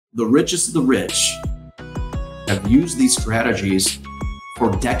The richest of the rich have used these strategies for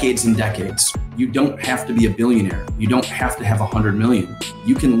decades and decades. You don't have to be a billionaire. You don't have to have 100 million.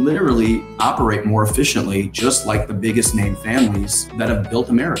 You can literally operate more efficiently, just like the biggest name families that have built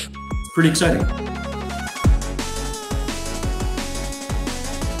America. It's pretty exciting.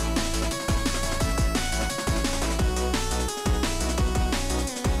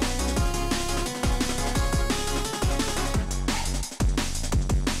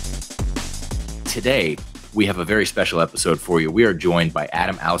 Today, we have a very special episode for you. We are joined by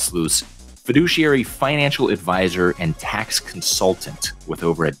Adam Ausloos, fiduciary financial advisor and tax consultant with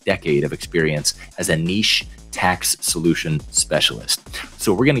over a decade of experience as a niche tax solution specialist.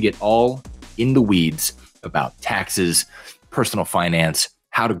 So we're going to get all in the weeds about taxes, personal finance,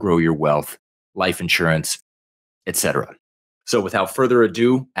 how to grow your wealth, life insurance, etc. So without further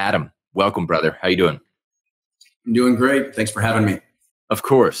ado, Adam, welcome, brother. How you doing? I'm doing great. Thanks for having me. Of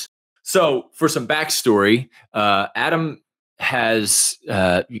course. So for some backstory, Adam has,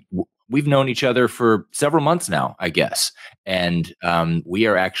 we've known each other for several months now, I guess. And we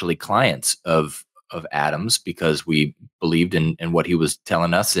are actually clients of Adam's because we believed in what he was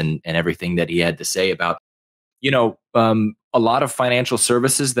telling us and everything that he had to say about, a lot of financial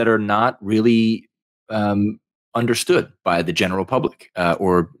services that are not really understood by the general public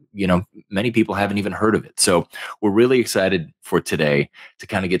or many people haven't even heard of it. So we're really excited for today to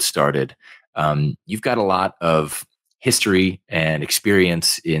kind of get started. You've got a lot of history and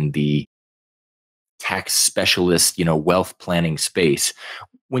experience in the tax specialist, wealth planning space.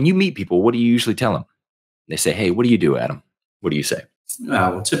 When you meet people, what do you usually tell them? They say, "Hey, what do you do, Adam?" What do you say?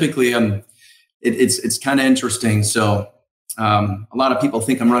 Well, typically, it's kind of interesting. So a lot of people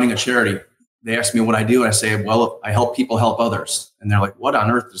think I'm running a charity. They ask me what I do. I say, well, I help people help others. And they're like, what on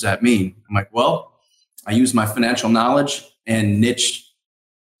earth does that mean? I'm like, well, I use my financial knowledge and niche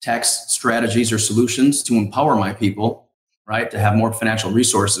tax strategies or solutions to empower my people, right? To have more financial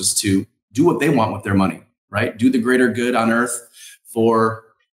resources to do what they want with their money, right? Do the greater good on earth for,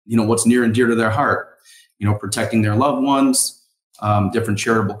 what's near and dear to their heart, protecting their loved ones, different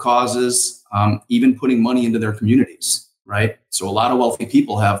charitable causes, even putting money into their communities, right? So a lot of wealthy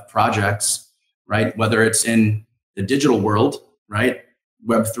people have projects, right? Whether it's in the digital world, right?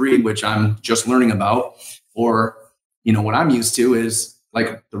 Web3, which I'm just learning about, or, what I'm used to is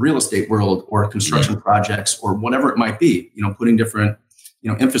like the real estate world or construction projects or whatever it might be, putting different,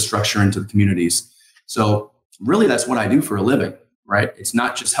 infrastructure into the communities. So really that's what I do for a living, right? It's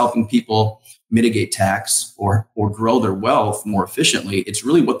not just helping people mitigate tax or grow their wealth more efficiently. It's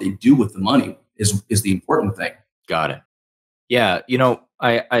really what they do with the money is the important thing. Got it. Yeah.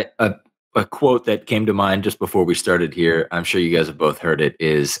 A quote that came to mind just before we started here, I'm sure you guys have both heard it,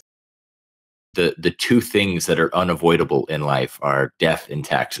 is the two things that are unavoidable in life are death and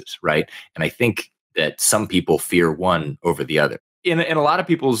taxes, right? And I think that some people fear one over the other. In a lot of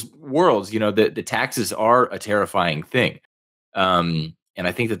people's worlds, the taxes are a terrifying thing. And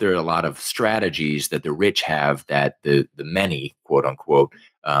I think that there are a lot of strategies that the rich have that the many, quote unquote,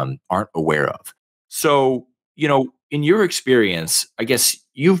 aren't aware of. So, in your experience, I guess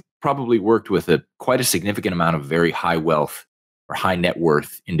you've probably worked with quite a significant amount of very high wealth or high net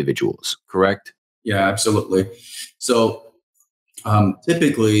worth individuals, correct? Yeah, absolutely. So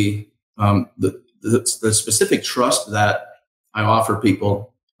typically, the specific trust that I offer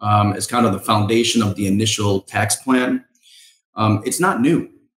people is kind of the foundation of the initial tax plan. It's not new,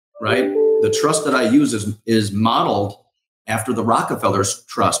 right? The trust that I use is modeled after the Rockefeller's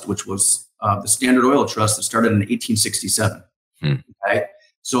trust, which was the Standard Oil Trust that started in 1867. Okay?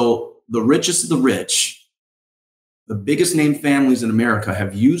 So the richest of the rich, the biggest name families in America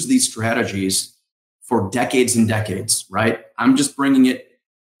have used these strategies for decades and decades, right? I'm just bringing it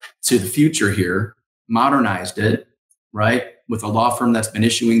to the future here, modernized it, right? With a law firm that's been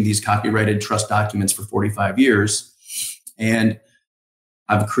issuing these copyrighted trust documents for 45 years. And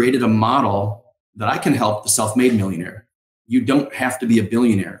I've created a model that I can help the self-made millionaire. You don't have to be a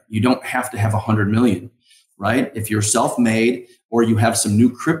billionaire. You don't have to have 100 million, right? If you're self-made or you have some new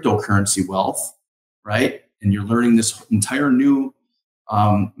cryptocurrency wealth, right? And you're learning this entire new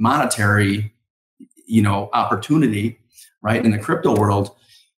monetary, opportunity, right? In the crypto world,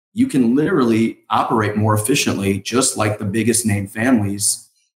 you can literally operate more efficiently, just like the biggest name families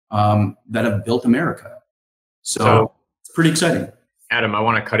that have built America. So it's pretty exciting. Adam, I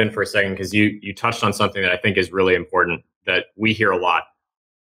want to cut in for a second because you touched on something that I think is really important that we hear a lot.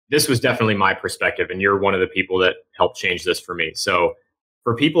 This was definitely my perspective, and you're one of the people that helped change this for me. So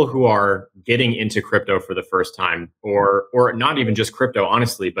for people who are getting into crypto for the first time, or not even just crypto,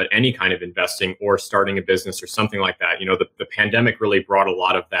 honestly, but any kind of investing or starting a business or something like that, the pandemic really brought a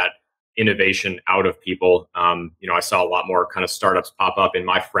lot of that innovation out of people. I saw a lot more kind of startups pop up in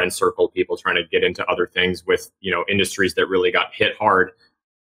my friend circle, people trying to get into other things with, industries that really got hit hard.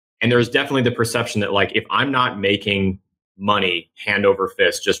 And there's definitely the perception that, like, if I'm not making money hand over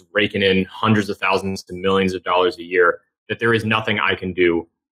fist, just raking in hundreds of thousands to millions of dollars a year, that there is nothing I can do,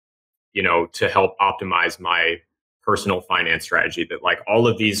 to help optimize my personal finance strategy. That, like, all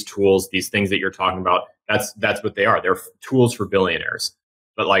of these tools, these things that you're talking about, that's what they are. They're tools for billionaires.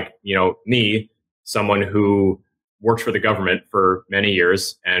 But, like, me, someone who worked for the government for many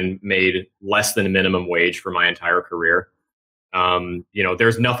years and made less than a minimum wage for my entire career,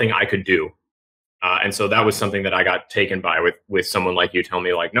 there's nothing I could do. And so that was something that I got taken by with someone like you telling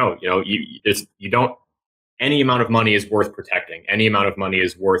me, like, no, you don't, any amount of money is worth protecting. Any amount of money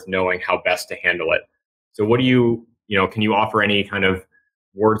is worth knowing how best to handle it. So what do can you offer any kind of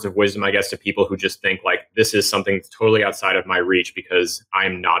words of wisdom, I guess, to people who just think, like, this is something that's totally outside of my reach because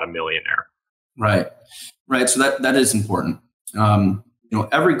I'm not a millionaire? Right. So that is important.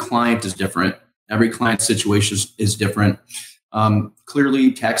 Every client is different. Every client situation is different.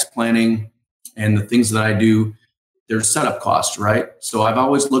 Clearly, tax planning and the things that I do, there's setup costs, right? So I've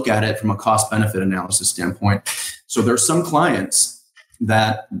always looked at it from a cost benefit analysis standpoint. So there's some clients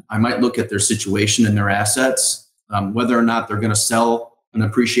that I might look at their situation and their assets, whether or not they're going to sell an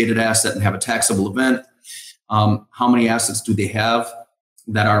appreciated asset and have a taxable event. How many assets do they have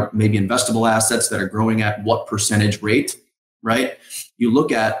that are maybe investable assets that are growing at what percentage rate, right? You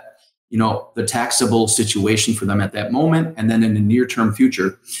look at, the taxable situation for them at that moment, and then in the near-term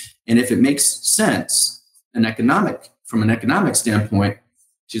future. And if it makes sense, from an economic standpoint,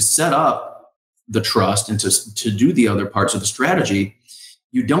 to set up the trust and to do the other parts of the strategy,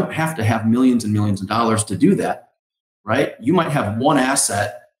 you don't have to have millions and millions of dollars to do that, right? You might have one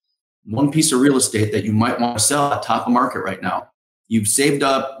asset, one piece of real estate that you might want to sell at top of market right now. You've saved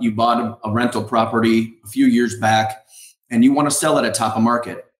up, you bought a rental property a few years back, and you want to sell it at top of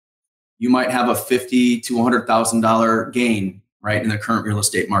market. You might have a $50,000 to $100,000 gain, right, in the current real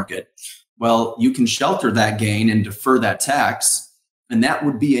estate market. Well, you can shelter that gain and defer that tax, and that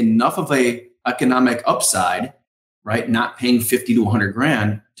would be enough of a economic upside, right? Not paying 50 to 100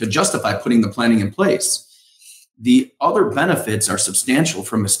 grand to justify putting the planning in place. The other benefits are substantial,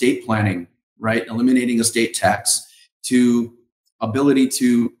 from estate planning, right? Eliminating estate tax to ability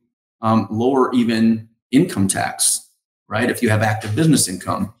to lower even income tax, right? If you have active business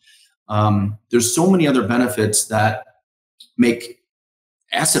income. There's so many other benefits that make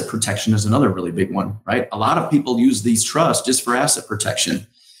asset protection is another really big one, right? A lot of people use these trusts just for asset protection.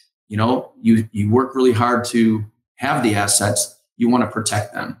 You work really hard to have the assets, you want to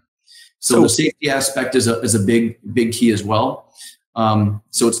protect them. So the safety aspect is a big key as well.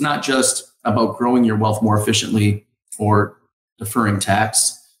 So it's not just about growing your wealth more efficiently or deferring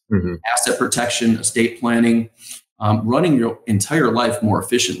tax. Asset protection, estate planning, running your entire life more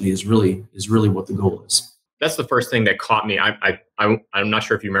efficiently is really what the goal is. That's the first thing that caught me. I'm not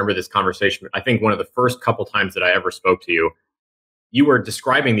sure if you remember this conversation, but I think one of the first couple times that I ever spoke to you, you were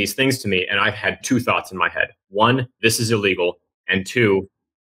describing these things to me, and I've had two thoughts in my head. One, this is illegal, and two,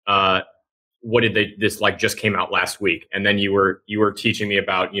 this like just came out last week. And then you were teaching me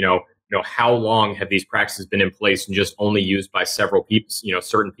about, how long have these practices been in place and just only used by several people,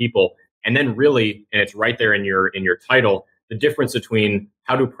 certain people. And then really, and it's right there in your title, the difference between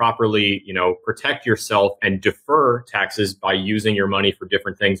how to properly, protect yourself and defer taxes by using your money for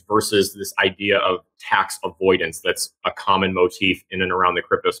different things versus this idea of tax avoidance that's a common motif in and around the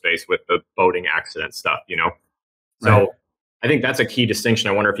crypto space with the boating accident stuff, So right. I think that's a key distinction.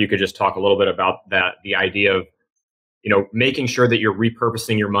 I wonder if you could just talk a little bit about that, the idea of, making sure that you're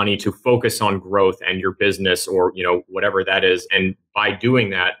repurposing your money to focus on growth and your business or, whatever that is. And by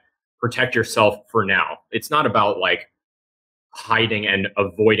doing that, protect yourself for now. It's not about like hiding and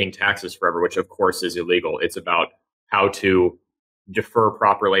avoiding taxes forever, which of course is illegal. It's about how to defer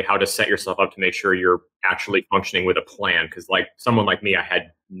properly, how to set yourself up to make sure you're actually functioning with a plan. Because like someone like me, I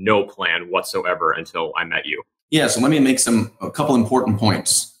had no plan whatsoever until I met you. Yeah, so let me make a couple important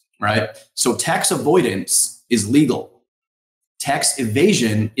points, right? So tax avoidance is legal. Tax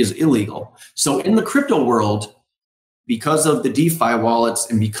evasion is illegal. So in the crypto world, because of the DeFi wallets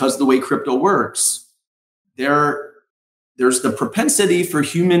and because of the way crypto works, there's the propensity for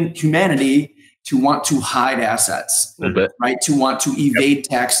humanity to want to hide assets, right? To want to evade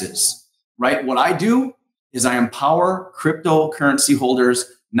taxes, right? What I do is I empower cryptocurrency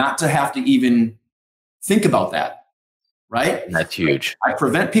holders not to have to even think about that, right? That's huge. I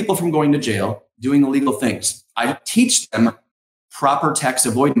prevent people from going to jail, doing illegal things. I teach them proper tax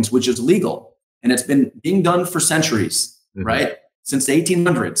avoidance, which is legal. And it's been being done for centuries, right? Since the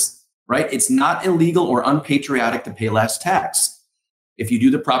 1800s, right? It's not illegal or unpatriotic to pay less tax. If you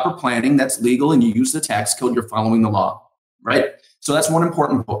do the proper planning, that's legal, and you use the tax code, you're following the law, right? So that's one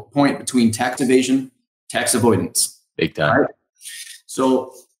important point between tax evasion, tax avoidance. Big time. Right?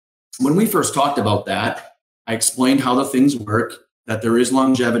 So when we first talked about that, I explained how the things work, that there is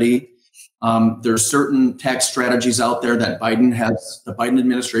longevity. There's certain tax strategies out there that the Biden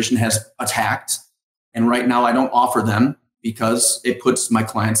administration has attacked. And right now I don't offer them because it puts my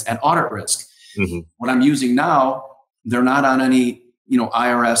clients at audit risk. What I'm using now, they're not on any,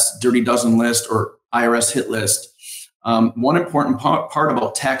 IRS dirty dozen list or IRS hit list. One important part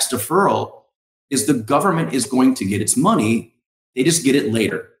about tax deferral is the government is going to get its money. They just get it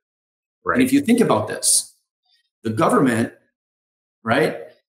later. Right. And if you think about this, the government, right,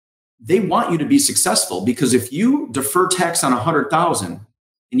 they want you to be successful, because if you defer tax on 100,000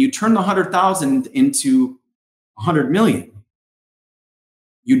 and you turn the 100,000 into 100 million,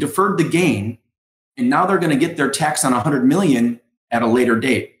 you deferred the gain, and now they're going to get their tax on 100 million at a later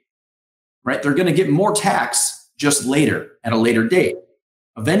date, right? They're going to get more tax just later at a later date,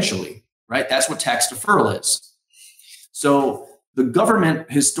 eventually, right? That's what tax deferral is. So the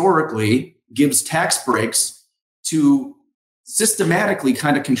government historically gives tax breaks to systematically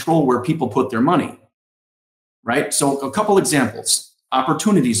kind of control where people put their money, right? So a couple examples: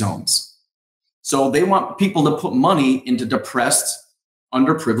 opportunity zones. So they want people to put money into depressed,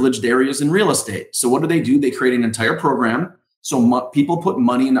 underprivileged areas in real estate. So what do? They create an entire program. So people put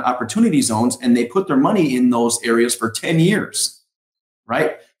money into opportunity zones, and they put their money in those areas for 10 years,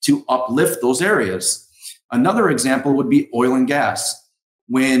 right? To uplift those areas. Another example would be oil and gas.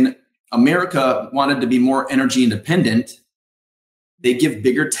 When America wanted to be more energy independent, they give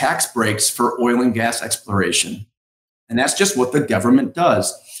bigger tax breaks for oil and gas exploration. And that's just what the government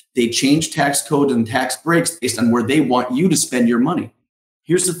does. They change tax codes and tax breaks based on where they want you to spend your money.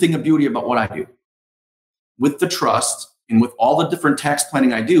 Here's the thing of beauty about what I do. With the trust and with all the different tax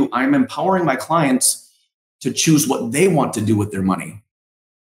planning I do, I'm empowering my clients to choose what they want to do with their money,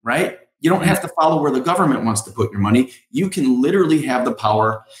 right? You don't have to follow where the government wants to put your money. You can literally have the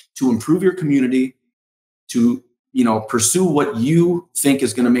power to improve your community, to pursue what you think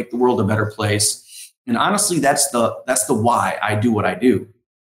is going to make the world a better place. And honestly, that's the why I do what I do.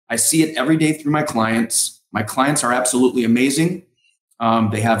 I see it every day through my clients. My clients are absolutely amazing.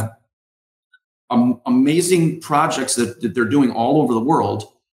 They have amazing projects that they're doing all over the world,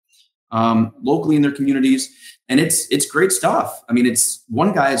 locally in their communities. And it's great stuff. I mean, it's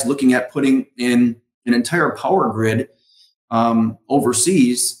one guy is looking at putting in an entire power grid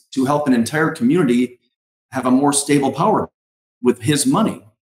overseas to help an entire community have a more stable power with his money.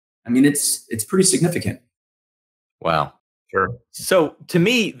 I mean, it's pretty significant. Wow. Sure. So to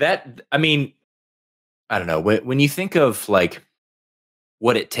me, I don't know, when you think of like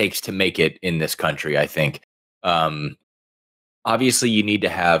what it takes to make it in this country, I think obviously you need to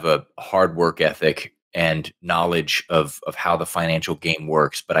have a hard work ethic and knowledge of how the financial game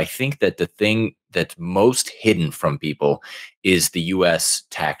works. But I think that the thing that's most hidden from people is the U.S.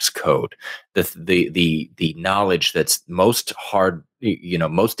 tax code, the knowledge that's most hard,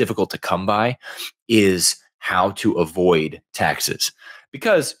 most difficult to come by is how to avoid taxes.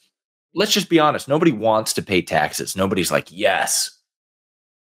 Because let's just be honest, nobody wants to pay taxes. Nobody's like, yes,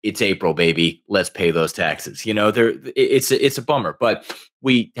 it's April, baby, let's pay those taxes. It's a bummer, but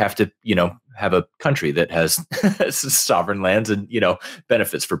we have to, have a country that has sovereign lands and,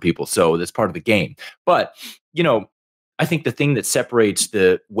 benefits for people. So that's part of the game. But, I think the thing that separates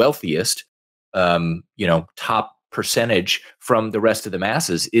the wealthiest, top percentage from the rest of the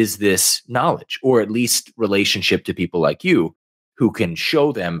masses is this knowledge, or at least relationship to people like you who can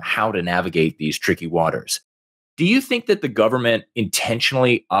show them how to navigate these tricky waters. Do you think that the government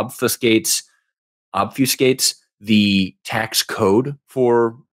intentionally obfuscates the tax code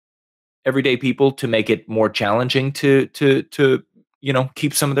for everyday people to make it more challenging to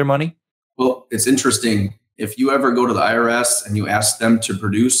keep some of their money? Well, it's interesting. If you ever go to the IRS and you ask them to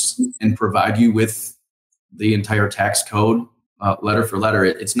produce and provide you with the entire tax code, letter for letter,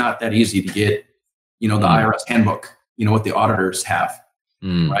 it's not that easy to get, the IRS handbook, what the auditors have.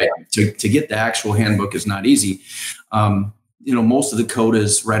 Right. To get the actual handbook is not easy. Most of the code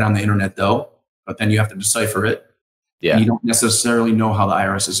is right on the internet though, but then you have to decipher it. Yeah. And you don't necessarily know how the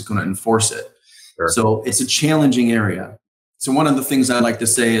IRS is going to enforce it. Sure. So it's a challenging area. So one of the things I like to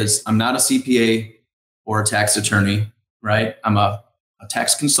say is I'm not a CPA or a tax attorney, right? I'm a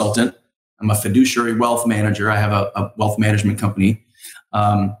tax consultant. I'm a fiduciary wealth manager. I have a wealth management company,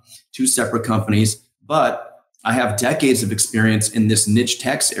 2 separate companies, but I have decades of experience in this niche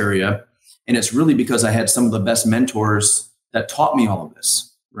tax area. And it's really because I had some of the best mentors that taught me all of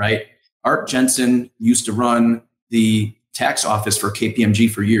this, right? Art Jensen used to run the tax office for KPMG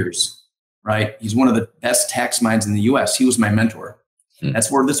for years, right? He's one of the best tax minds in the US. He was my mentor.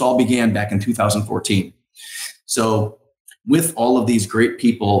 That's where this all began back in 2014. So with all of these great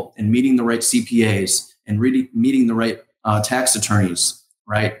people and meeting the right CPAs and really meeting the right tax attorneys,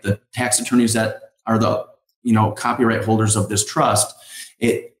 right? The tax attorneys that are the copyright holders of this trust,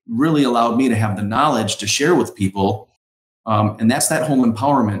 it really allowed me to have the knowledge to share with people. And that's that whole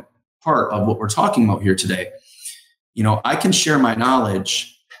empowerment part of what we're talking about here today. I can share my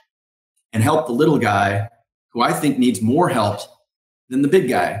knowledge and help the little guy who I think needs more help than the big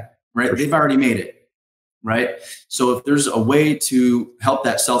guy, right? They've already made it, right? So if there's a way to help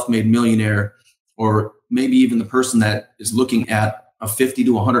that self-made millionaire, or maybe even the person that is looking at a $50,000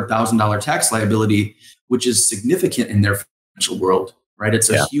 to $100,000 tax liability, which is significant in their financial world, right? It's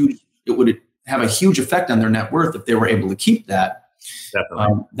it would have a huge effect on their net worth if they were able to keep that.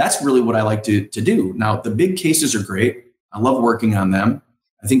 Definitely. That's really what I like to do. Now, the big cases are great. I love working on them.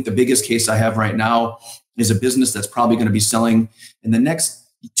 I think the biggest case I have right now is a business that's probably going to be selling in the next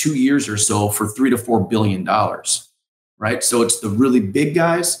 2 years or so for $3 to $4 billion, right? So it's the really big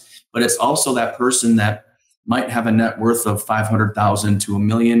guys, but it's also that person that might have a net worth of 500,000 to $1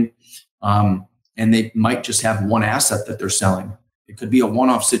 million, and they might just have one asset that they're selling. It could be a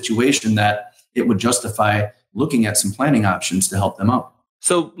one-off situation that it would justify looking at some planning options to help them out.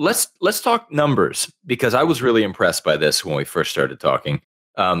 So let's talk numbers, because I was really impressed by this when we first started talking.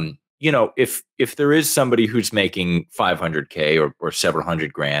 If there is somebody who's making 500K or several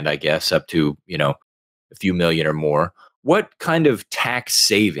hundred grand, I guess, up to, a few million or more, what kind of tax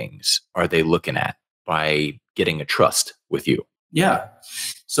savings are they looking at by getting a trust with you? Yeah.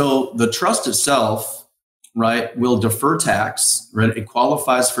 So the trust itself, right, will defer tax, right? It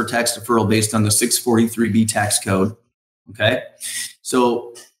qualifies for tax deferral based on the 643B tax code. Okay.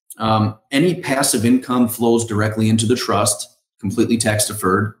 So any passive income flows directly into the trust, completely tax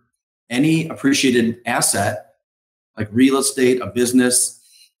deferred. Any appreciated asset, like real estate, a business,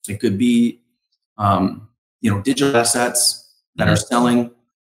 it could be, digital assets that are selling,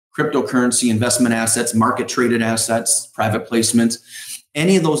 cryptocurrency, investment assets, market traded assets, private placements,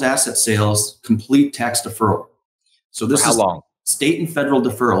 any of those asset sales, complete tax deferral. So this how is long? State and federal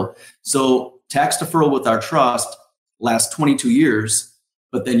deferral. So tax deferral with our trust lasts 22 years,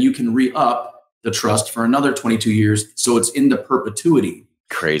 but then you can re-up the trust for another 22 years. So it's into perpetuity.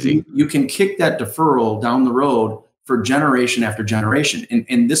 Crazy. You can kick that deferral down the road for generation after generation.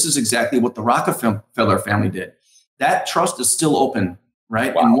 And this is exactly what the Rockefeller family did. That trust is still open,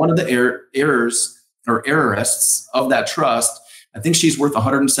 right? Wow. And one of the heirs or heiress of that trust, I think she's worth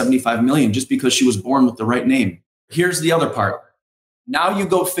 175 million just because she was born with the right name. Here's the other part. Now you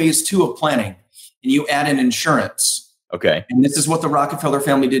go phase 2 of planning and you add in insurance. Okay. And this is what the Rockefeller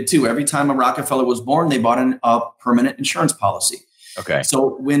family did too. Every time a Rockefeller was born, they bought a permanent insurance policy. Okay.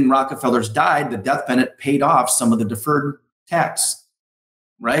 So when Rockefellers died, the death benefit paid off some of the deferred tax,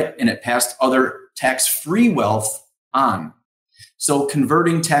 right? And it passed other tax-free wealth on. So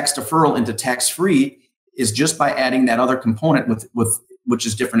converting tax deferral into tax-free is just by adding that other component with which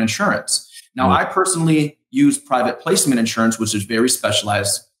is different insurance. Now, I personally use private placement insurance, which is very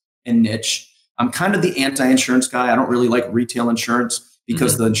specialized and niche. I'm kind of the anti-insurance guy. I don't really like retail insurance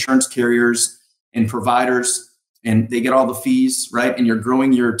because the insurance carriers and providers, and they get all the fees, right? And you're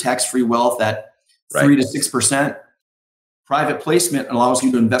growing your tax-free wealth at 3 to 6%. Private placement allows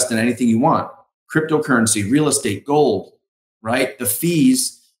you to invest in anything you want. Cryptocurrency, real estate, gold, right? The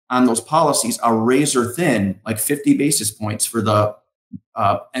fees on those policies are razor thin, like 50 basis points for the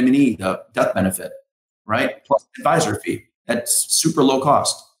M&E, the death benefit, right? Plus advisor fee. That's super low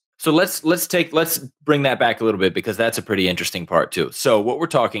cost. So let's bring that back a little bit, because that's a pretty interesting part too. So what we're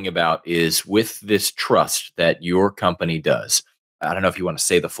talking about is with this trust that your company does. I don't know if you want to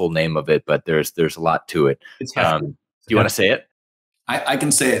say the full name of it, but there's a lot to it. It's do you want to say it? I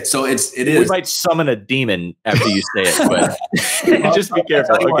can say it. So it is. We might summon a demon after you say it, but just be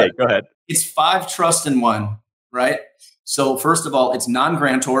careful. Okay, go ahead. It's 5 trusts in one, right? So first of all, it's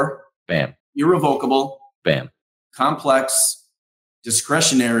non-grantor. Bam. Irrevocable. Bam. Complex.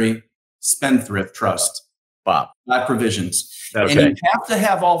 Discretionary. Spendthrift trust. Bob. 5 provisions. Okay. And you have to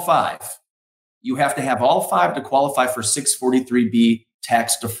have all 5. You have to have all 5 to qualify for 643B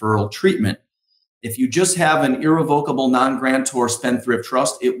tax deferral treatment. If you just have an irrevocable non-grantor spendthrift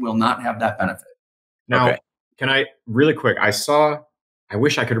trust, it will not have that benefit. Now, Can I really quick? I saw I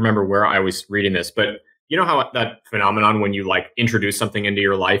wish I could remember where I was reading this, but you know how that phenomenon when you like introduce something into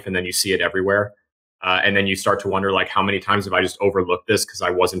your life and then you see it everywhere? And then you start to wonder, like, how many times have I just overlooked this because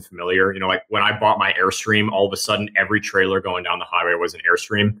I wasn't familiar? You know, like when I bought my Airstream, all of a sudden every trailer going down the highway was an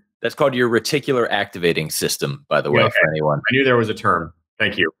Airstream. That's called your reticular activating system, by the way, Okay. for anyone. I knew there was a term.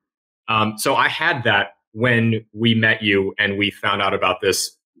 Thank you. So I had that when we met you and we found out about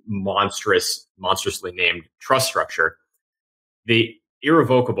this monstrously named trust structure. The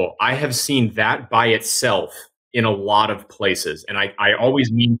irrevocable, I have seen that by itself in a lot of places. And I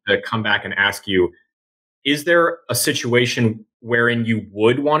always mean to come back and ask you, is there a situation wherein you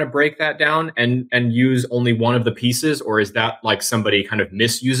would want to break that down and use only one of the pieces? Or is that like somebody kind of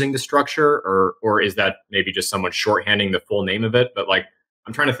misusing the structure? Or is that maybe just someone shorthanding the full name of it? But like,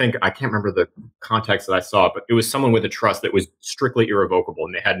 I'm trying to think, I can't remember the context that I saw, but it was someone with a trust that was strictly irrevocable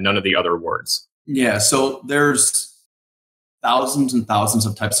and they had none of the other words. Yeah. So there's thousands and thousands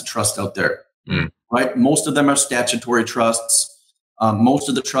of types of trust out there, right? Most of them are statutory trusts. Most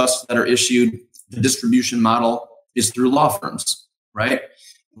of the trusts that are issued, the distribution model is through law firms, right?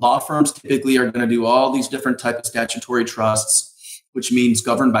 Law firms typically are going to do all these different types of statutory trusts, which means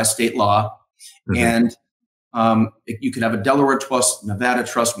governed by state law. And you could have a Delaware trust, Nevada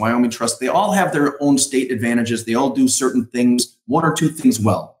trust, Wyoming trust. They all have their own state advantages. They all do certain things, one or two things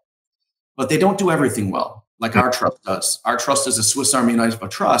well, but they don't do everything well, like our trust does. Our trust is a Swiss Army knife of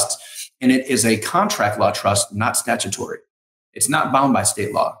trusts, and it is a contract law trust, not statutory. It's not bound by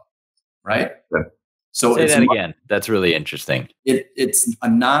state law, right? So say that again. That's really interesting. It's a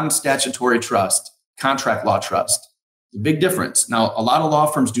non-statutory trust, contract law trust. It's a big difference. Now, a lot of law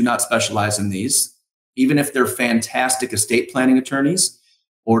firms do not specialize in these. Even if they're fantastic estate planning attorneys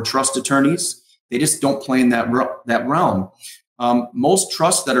or trust attorneys, they just don't play in that realm. Most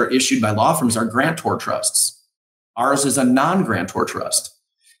trusts that are issued by law firms are grantor trusts. Ours is a non-grantor trust.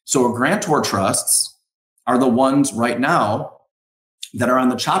 So grantor trusts are the ones right now that are on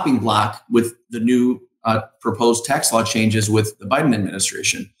the chopping block with the new proposed tax law changes with the Biden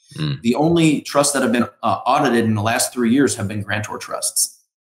administration. The only trusts that have been audited in the last 3 years have been grantor trusts.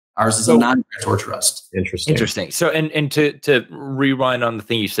 Ours is a non-grantor trust. Interesting. So, and to rewind on the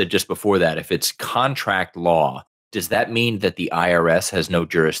thing you said just before that, if it's contract law, does that mean that the IRS has no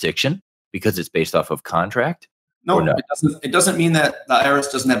jurisdiction because it's based off of contract? No, it doesn't. It doesn't mean that the IRS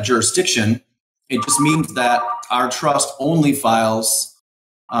doesn't have jurisdiction. It just means that our trust only files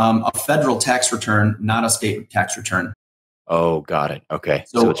a federal tax return, not a state tax return. Oh, got it. Okay.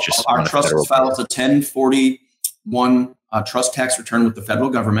 So it's just our trust files a 1041 trust tax return with the federal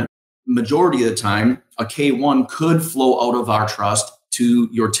government. Majority of the time, a K-1 could flow out of our trust to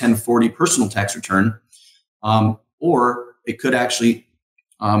your 1040 personal tax return, or it could actually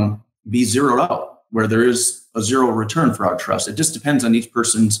be zeroed out where there is a zero return for our trust. It just depends on each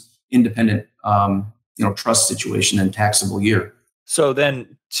person's independent trust situation and taxable year. So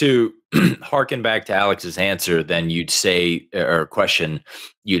then to harken back to Alex's answer, then you'd say, or question,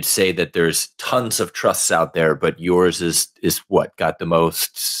 you'd say that there's tons of trusts out there, but yours is what, got the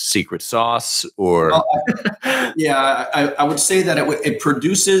most secret sauce? Or yeah, I would say that it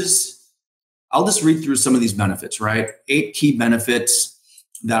produces, I'll just read through some of these benefits, right? 8 key benefits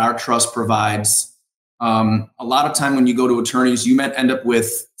that our trust provides. A lot of time when you go to attorneys, you might end up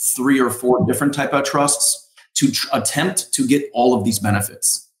with 3 or 4 different type of trusts to attempt to get all of these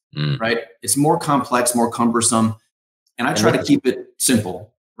benefits, right? It's more complex, more cumbersome. And I try to keep it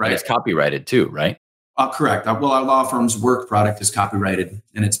simple, right? And it's copyrighted too, right? Correct. Well, our law firm's work product is copyrighted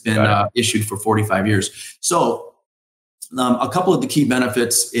and it's been issued for 45 years. So a couple of the key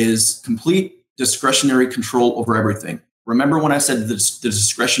benefits is complete discretionary control over everything. Remember when I said the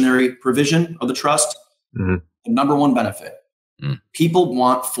discretionary provision of the trust? The number one benefit. People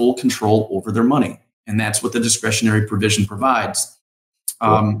want full control over their money. And that's what the discretionary provision provides.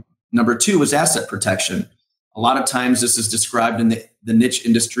 Number 2 is asset protection. A lot of times this is described in the niche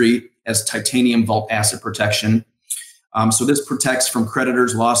industry as titanium vault asset protection. So this protects from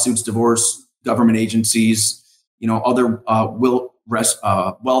creditors, lawsuits, divorce, government agencies, other wealth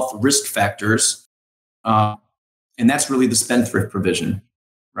risk factors. And that's really the spendthrift provision,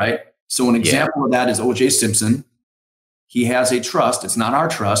 right? So an example of that is O.J. Simpson. He has a trust. It's not our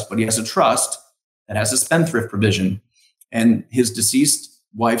trust, but he has a trust that has a spendthrift provision. And his deceased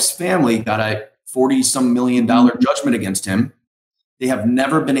wife's family got a $40-some million judgment against him. They have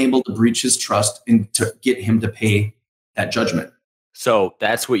never been able to breach his trust and to get him to pay that judgment. So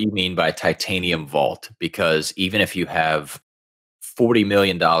that's what you mean by titanium vault, because even if you have $40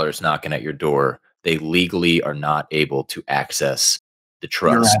 million knocking at your door, they legally are not able to access the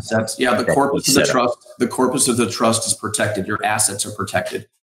trust. Your assets. Yeah, the corpus of the trust. The corpus of the trust is protected. Your assets are protected.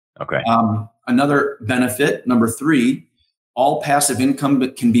 Okay. Another benefit, number 3, all passive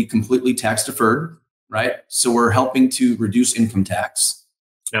income can be completely tax deferred, right? So we're helping to reduce income tax.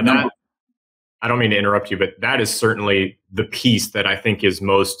 Now I don't mean to interrupt you, but that is certainly the piece that I think is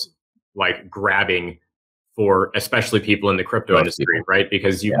most like grabbing for especially people in the crypto industry, right?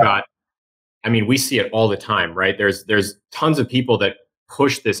 Because you've got, I mean, we see it all the time, right? There's tons of people that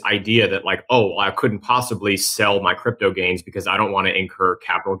push this idea that like, oh, well, I couldn't possibly sell my crypto gains because I don't want to incur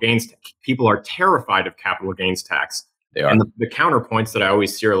capital gains tax. People are terrified of capital gains tax. They are. And the counterpoints that I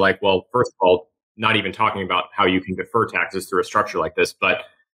always hear are like, well, first of all, not even talking about how you can defer taxes through a structure like this, but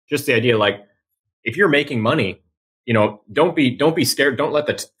just the idea like, if you're making money, you know, don't be scared. Don't let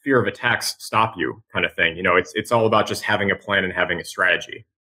the fear of a tax stop you, kind of thing. You know, it's all about just having a plan and having a strategy.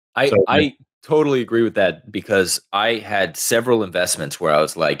 I totally agree with that, because I had several investments where I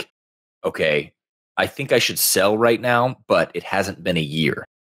was like, okay, I think I should sell right now, but it hasn't been a year.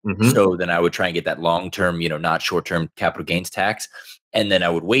 So then I would try and get that long-term, you know, not short-term capital gains tax. And then I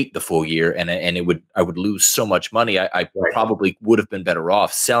would wait the full year, and I would lose so much money. I probably would have been better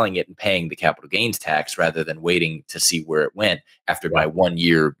off selling it and paying the capital gains tax rather than waiting to see where it went after my 1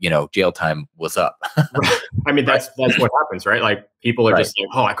 year, you know, jail time was up. I mean, that's what happens, right? Like people are just like,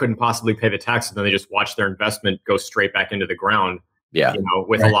 oh, I couldn't possibly pay the tax. And then they just watch their investment go straight back into the ground. Yeah. You know,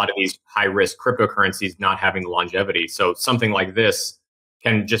 with a lot of these high risk cryptocurrencies not having the longevity. So something like this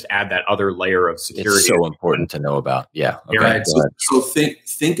can just add that other layer of security. It's so important to know about. Yeah. Okay. Right. So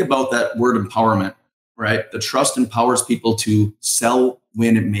think about that word empowerment, right? The trust empowers people to sell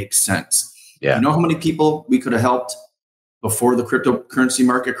when it makes sense. Yeah. You know how many people we could have helped before the cryptocurrency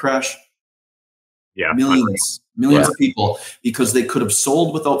market crash? Yeah. Millions of people, because they could have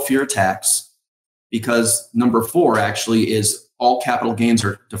sold without fear of tax. Because number 4 actually is all capital gains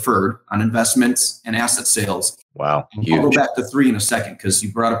are deferred on investments and asset sales. Wow. I'll go back to 3 in a second, because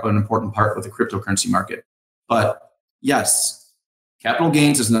you brought up an important part with the cryptocurrency market. But yes, capital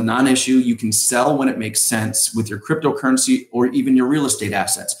gains is a non-issue. You can sell when it makes sense with your cryptocurrency or even your real estate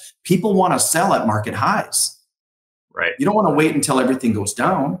assets. People want to sell at market highs. Right. You don't want to wait until everything goes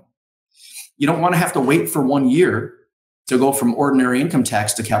down. You don't want to have to wait for 1 year to go from ordinary income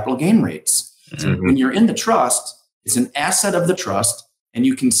tax to capital gain rates. When you're in the trust, it's an asset of the trust, and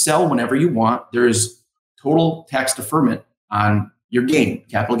you can sell whenever you want. There is total tax deferment on your gain,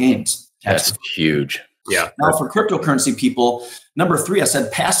 capital gains. That's huge. Yeah. Now for cryptocurrency people, number 3, I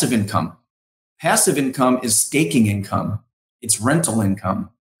said passive income. Passive income is staking income. It's rental income.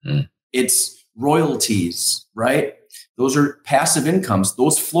 It's royalties, right? Those are passive incomes.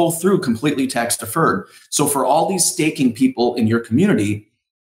 Those flow through completely tax deferred. So for all these staking people in your community,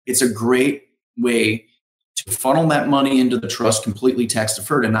 it's a great way to funnel that money into the trust completely tax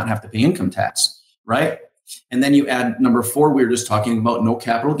deferred and not have to pay income tax, right? And then you add number 4, we were just talking about no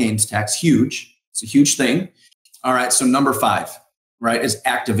capital gains tax. Huge. It's a huge thing. All right. So number 5, right, is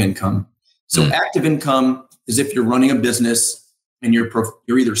active income. So active income is if you're running a business and you're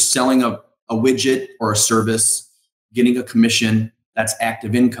either selling a widget or a service, getting a commission. That's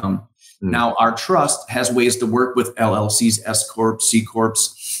active income. Now, our trust has ways to work with LLCs, S Corps, C Corps,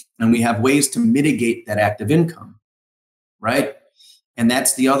 and we have ways to mitigate that active income, right? And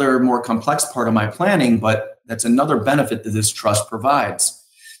that's the other more complex part of my planning, but that's another benefit that this trust provides.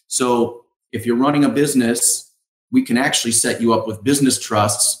 So if you're running a business, we can actually set you up with business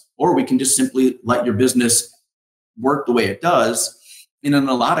trusts, or we can just simply let your business work the way it does. And in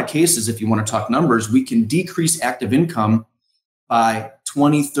a lot of cases, if you want to talk numbers, we can decrease active income by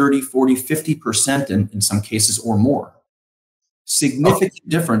 20, 30, 40, 50% in some cases or more. Significant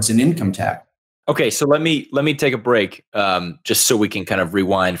difference in income tax. Okay, so let me take a break, just so we can kind of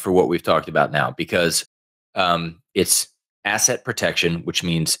rewind for what we've talked about now, because it's asset protection, which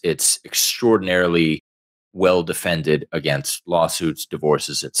means it's extraordinarily well defended against lawsuits,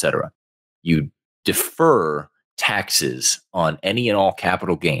 divorces, etc. You defer taxes on any and all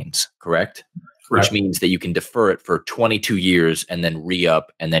capital gains, correct? Which means that you can defer it for 22 years and then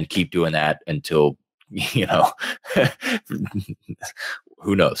re-up and then keep doing that until, you know,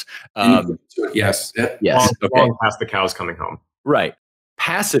 who knows? Yes. Yes. Long past the cows coming home. Right.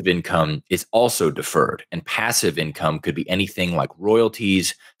 Passive income is also deferred, and passive income could be anything like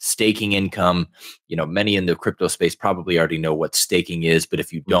royalties, staking income. You know, many in the crypto space probably already know what staking is, but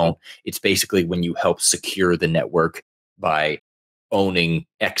if you don't, it's basically when you help secure the network by owning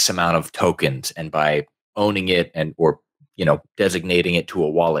X amount of tokens, and by owning it and or designating it to a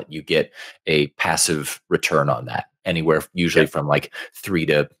wallet, you get a passive return on that, anywhere usually from like 3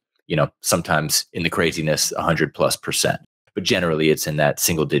 to sometimes in the craziness 100+%. but generally it's in that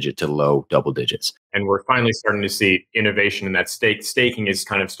single digit to low double digits. And we're finally starting to see innovation in that staking is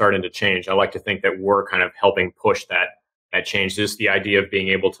kind of starting to change. I like to think that we're kind of helping push that change. Just the idea of being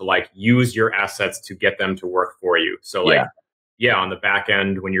able to like use your assets to get them to work for you. So like, yeah, on the back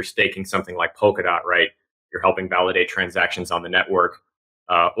end, when you're staking something like Polkadot, right, you're helping validate transactions on the network,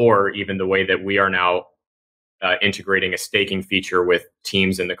 or even the way that we are now integrating a staking feature with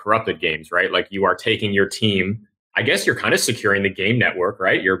teams in the corrupted games, right? Like you are taking your team, I guess you're kind of securing the game network,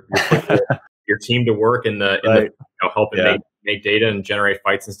 right? You're putting your team to work in the helping make data and generate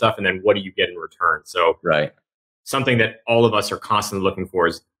fights and stuff, and then what do you get in return? So something that all of us are constantly looking for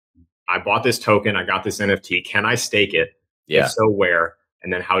is, I bought this token, I got this NFT, can I stake it? If so, where?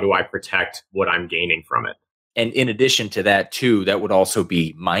 And then how do I protect what I'm gaining from it? And in addition to that too, that would also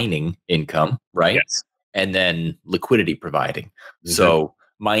be mining income, right? Yes. And then liquidity providing. So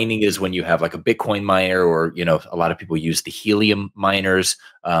mining is when you have like a Bitcoin miner, or, you know, a lot of people use the helium miners,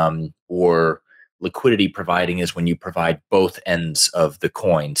 or liquidity providing is when you provide both ends of the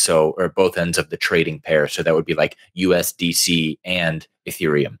coin. So, or both ends of the trading pair. So that would be like USDC and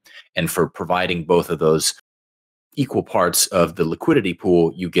Ethereum. And for providing both of those equal parts of the liquidity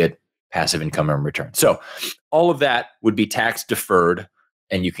pool, you get passive income in return. So all of that would be tax deferred,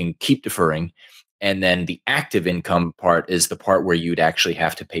 and you can keep deferring. And then the active income part is the part where you'd actually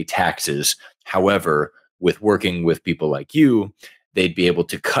have to pay taxes. However, with working with people like you, they'd be able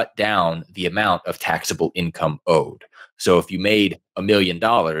to cut down the amount of taxable income owed. So if you made $1 million,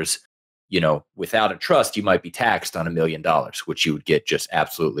 you know, without a trust, you might be taxed on $1 million, which you would get just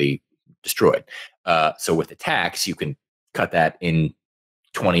absolutely destroyed. So with the tax, you can cut that in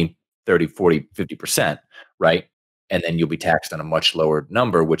 20, 30, 40, 50%, right? And then you'll be taxed on a much lower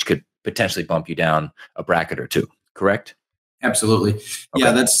number, which could potentially bump you down a bracket or two, correct? Absolutely. Okay.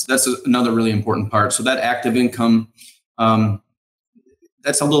 Yeah, that's another really important part. So that active income,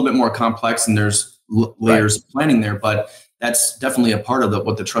 that's a little bit more complex, and there's layers of planning there, but that's definitely a part of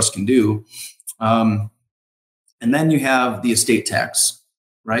what the trust can do. And then you have the estate tax,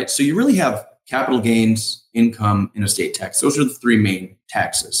 right? So you really have capital gains, income, and estate tax. Those are the three main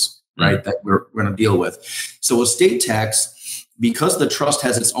taxes, right, that we're going to deal with. So estate tax, because the trust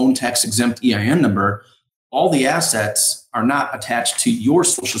has its own tax-exempt EIN number, all the assets are not attached to your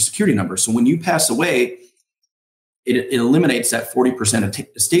Social Security number. So when you pass away, it eliminates that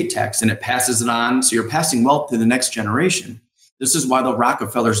 40% estate tax, and it passes it on. So you're passing wealth to the next generation. This is why the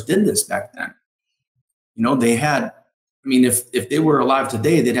Rockefellers did this back then. You know, they had, I mean, if they were alive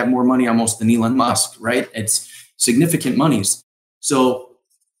today, they'd have more money almost than Elon Musk, right? It's significant monies. So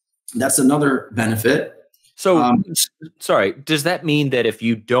that's another benefit. So, sorry, does that mean that if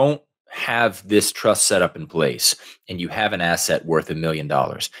you don't have this trust set up in place and you have an asset worth $1 million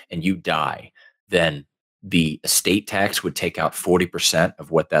and you die, then the estate tax would take out 40% of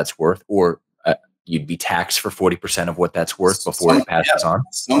what that's worth, or you'd be taxed for 40% of what that's worth before it passes on?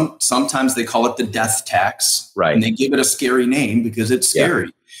 Sometimes they call it the death tax, right? And they give it a scary name because it's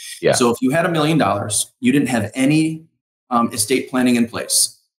scary. Yeah. So if you had $1 million, you didn't have any estate planning in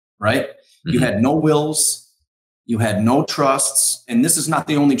place, right? You had no wills, you had no trusts, and this is not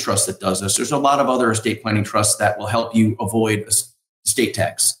the only trust that does this. There's a lot of other estate planning trusts that will help you avoid estate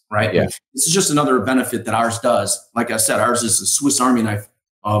tax, right? Yeah. This is just another benefit that ours does. Like I said, ours is a Swiss Army knife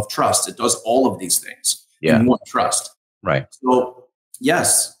of trust. It does all of these things in one trust. Right. So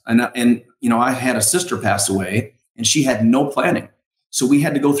yes, and you know, I had a sister pass away, and she had no planning. So we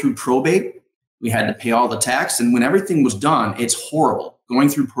had to go through probate. We had to pay all the tax, and when everything was done, it's horrible. Going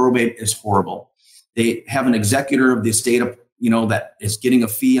through probate is horrible. They have an executor of the estate, you know, that is getting a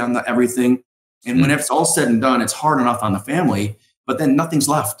fee on everything. And when it's all said and done, it's hard enough on the family, but then nothing's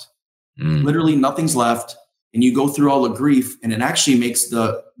left. Literally nothing's left. And you go through all the grief, and it actually makes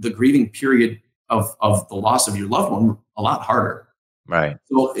the grieving period of the loss of your loved one a lot harder. Right.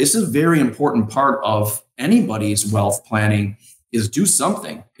 So this is a very important part of anybody's wealth planning, is do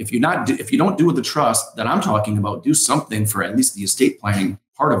something. If you don't do with the trust that I'm talking about, do something for at least the estate planning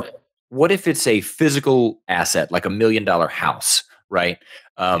part of it. What if it's a physical asset, like $1 million house, right?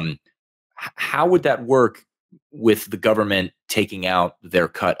 How would that work with the government taking out their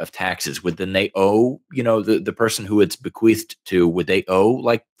cut of taxes? Would then they owe, you know, the person who it's bequeathed to, would they owe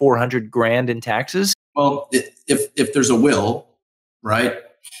like 400 grand in taxes? Well, if there's a will, right?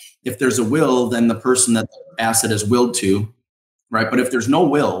 If there's a will, then the person that the asset is willed to, right? But if there's no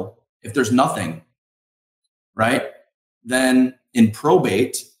will, if there's nothing, right? Then in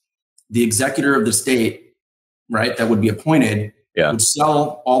probate, the executor of the state, right, that would be appointed, would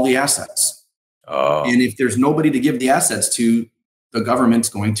sell all the assets. And if there's nobody to give the assets to, the government's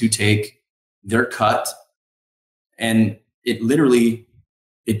going to take their cut and it literally,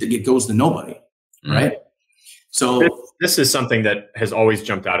 it goes to nobody, right? So this is something that has always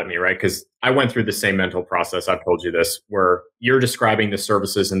jumped out at me, right? Because I went through the same mental process. I've told you this, where you're describing the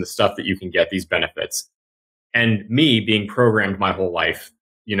services and the stuff that you can get, these benefits. And me being programmed my whole life,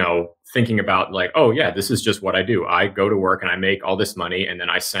 thinking about like, oh yeah, this is just what I do. I go to work and I make all this money, and then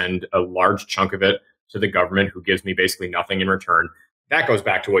I send a large chunk of it to the government, who gives me basically nothing in return. That goes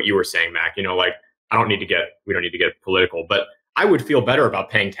back to what you were saying, Mac. Like, we don't need to get political, but I would feel better about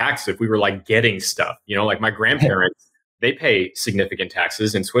paying taxes if we were like getting stuff. Like my grandparents, they pay significant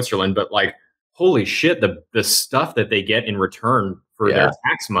taxes in Switzerland, but like, holy shit, the stuff that they get in return for their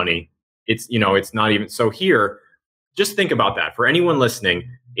tax money, it's not even. So here, just think about that. For anyone listening,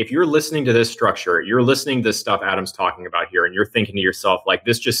 if you're listening to this structure, you're listening to this stuff Adam's talking about here, and you're thinking to yourself, like,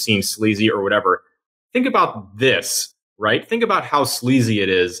 this just seems sleazy or whatever. Think about this, right? Think about how sleazy it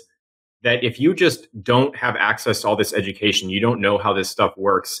is that if you just don't have access to all this education, you don't know how this stuff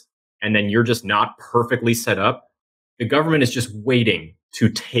works, and then you're just not perfectly set up, the government is just waiting to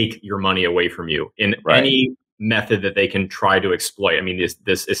take your money away from you in any method that they can try to exploit. I mean,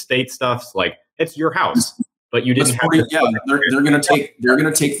 this estate stuff's like, it's your house, but you didn't have 40, they're going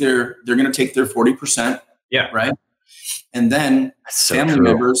to take their 40%. Yeah. Right. And then family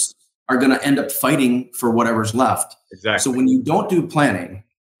members are going to end up fighting for whatever's left. Exactly. So when you don't do planning,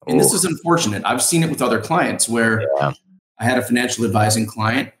 and this is unfortunate, I've seen it with other clients where I had a financial advising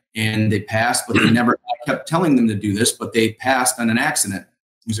client and they passed, but they never, I kept telling them to do this, but they passed on an accident.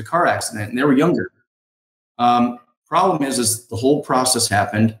 It was a car accident and they were younger. Problem is the whole process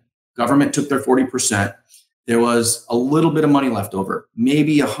happened. Government took their 40%. There was a little bit of money left over,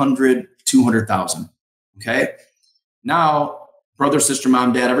 maybe 100, 200,000. Okay. Now, brother, sister,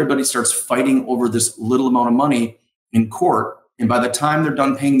 mom, dad, everybody starts fighting over this little amount of money in court. And by the time they're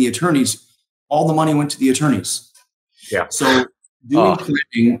done paying the attorneys, all the money went to the attorneys. Yeah. So doing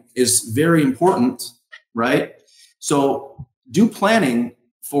planning is very important, right? So do planning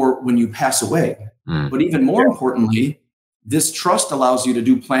for when you pass away. But even more importantly, this trust allows you to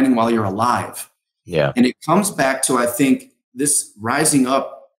do planning while you're alive. Yeah. And it comes back to, I think, this rising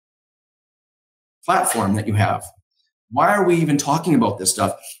up platform that you have. Why are we even talking about this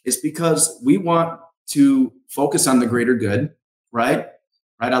stuff? It's because we want to focus on the greater good, right?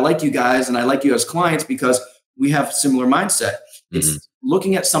 I like you guys and I like you as clients because we have similar mindset. It's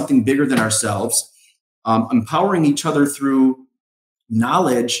looking at something bigger than ourselves, empowering each other through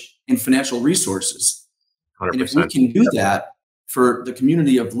knowledge and financial resources. 100%. And if we can do that for the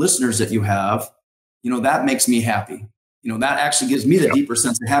community of listeners that you have, that makes me happy. That actually gives me the deeper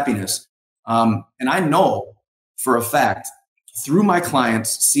sense of happiness. And I know for a fact through my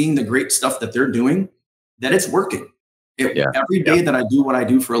clients, seeing the great stuff that they're doing, that it's working. Every day that I do what I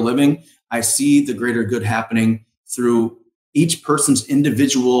do for a living, I see the greater good happening through each person's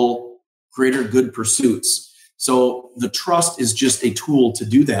individual greater good pursuits. So the trust is just a tool to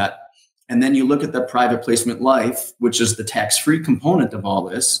do that. And then you look at the private placement life, which is the tax-free component of all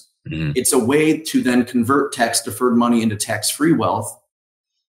this. It's a way to then convert tax deferred money into tax-free wealth.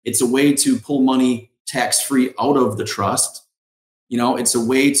 It's a way to pull money tax-free out of the trust. It's a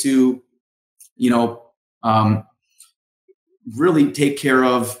way to, really take care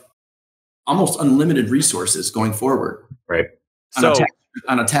of almost unlimited resources going forward. Right.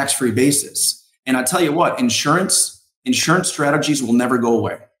 On a tax-free basis. And I tell you what, insurance strategies will never go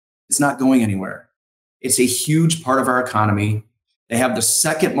away. It's not going anywhere. It's a huge part of our economy. They have the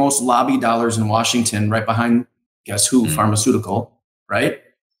second most lobby dollars in Washington, right behind, guess who, pharmaceutical, right?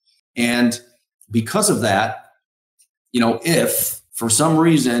 And because of that, if for some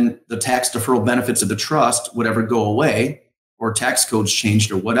reason the tax deferral benefits of the trust would ever go away or tax codes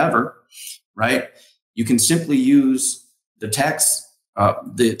changed or whatever, right? You can simply use the tax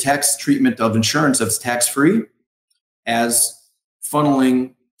treatment of insurance that's tax-free as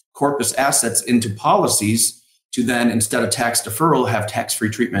funneling corpus assets into policies to then, instead of tax deferral, have tax-free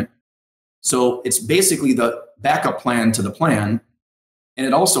treatment. So it's basically the backup plan to the plan. And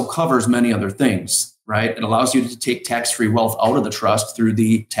it also covers many other things, right? It allows you to take tax-free wealth out of the trust through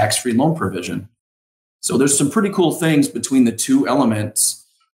the tax-free loan provision. So there's some pretty cool things between the two elements.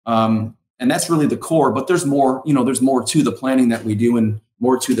 And that's really the core, but there's more, there's more to the planning that we do and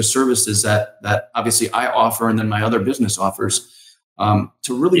more to the services that obviously I offer and then my other business offers, to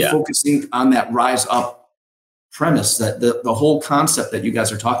really focusing on that rise up premise, that the whole concept that you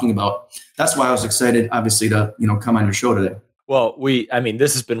guys are talking about. That's why I was excited, obviously, to, come on your show today. Well,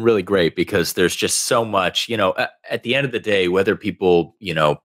 this has been really great because there's just so much, at the end of the day, whether people,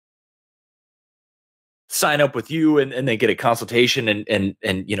 sign up with you and then get a consultation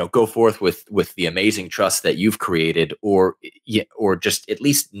and go forth with the amazing trust that you've created, or just at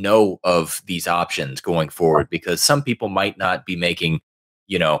least know of these options going forward, because some people might not be making,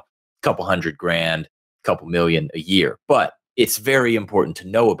 a couple $100,000, couple million a year, but it's very important to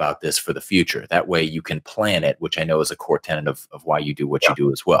know about this for the future. That way you can plan it, which I know is a core tenet of why you do what you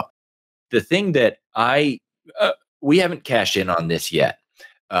do as well. The thing that we haven't cashed in on this yet,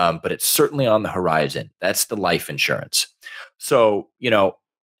 but it's certainly on the horizon. That's the life insurance. So,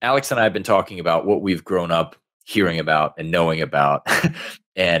 Alex and I have been talking about what we've grown up hearing about and knowing about,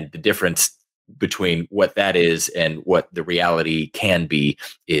 and the difference between what that is and what the reality can be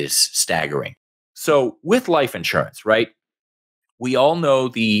is staggering. So with life insurance, right? We all know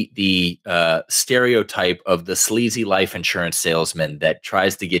the stereotype of the sleazy life insurance salesman that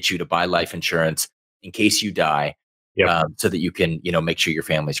tries to get you to buy life insurance in case you die, so that you can, make sure your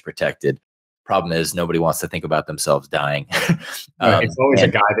family's protected. Problem is, nobody wants to think about themselves dying. It's always a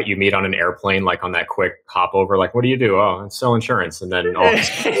guy that you meet on an airplane, like on that quick hop over, like, what do you do? Oh, I sell insurance. And then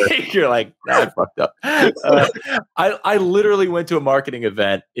you're like, nah, I fucked up. I literally went to a marketing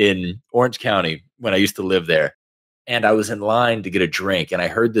event in Orange County when I used to live there. And I was in line to get a drink, and I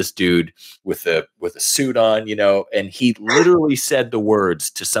heard this dude with a suit on, and he literally said the words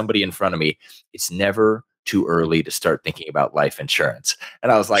to somebody in front of me: "It's never too early to start thinking about life insurance."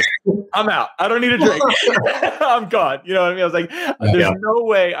 And I was like, I'm out. I don't need a drink. I'm gone. You know what I mean? I was like, there's no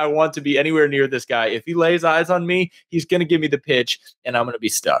way I want to be anywhere near this guy. If he lays eyes on me, he's going to give me the pitch and I'm going to be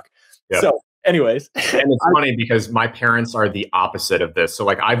stuck. Yeah. So anyways. And it's funny because my parents are the opposite of this. So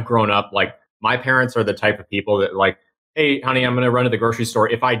like I've grown up, like my parents are the type of people that like, hey, honey, I'm going to run to the grocery store.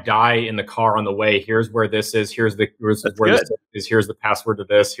 If I die in the car on the way, here's where this is. Here's where this is. Here's the password to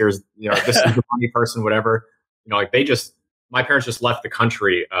this. Here's, this is the money person, whatever. Like my parents just left the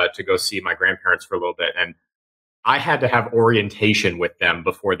country to go see my grandparents for a little bit. And I had to have orientation with them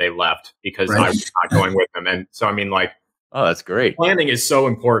before they left because I was not going with them. And so, I mean, like, oh, that's great. Planning is so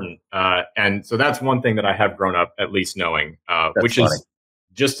important. And so that's one thing that I have grown up at least knowing, which funny. Is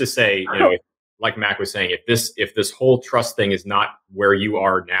just to say, like Mac was saying, if this whole trust thing is not where you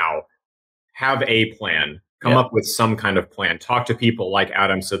are now, have a plan, come up with some kind of plan, talk to people like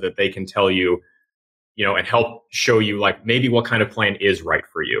Adam so that they can tell you, and help show you like maybe what kind of plan is right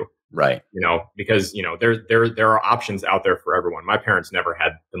for you. Right. Because, there are options out there for everyone. My parents never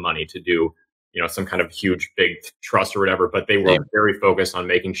had the money to do, some kind of huge, big trust or whatever, but they were very focused on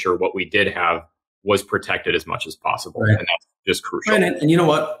making sure what we did have was protected as much as possible. Right. And that's just crucial. Right. And you know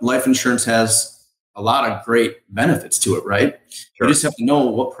what? Life insurance has a lot of great benefits to it, right? Sure. You just have to know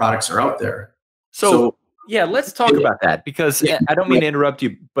what products are out there. So yeah, let's talk about that, because I don't mean to interrupt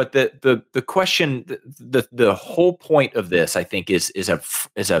you, but the question, the whole point of this, I think, is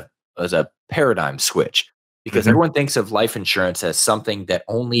a paradigm switch, because everyone thinks of life insurance as something that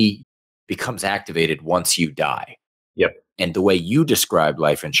only becomes activated once you die. Yep. And the way you describe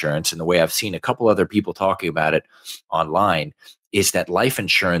life insurance, and the way I've seen a couple other people talking about it online, is that life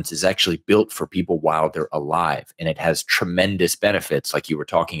insurance is actually built for people while they're alive. And it has tremendous benefits, like you were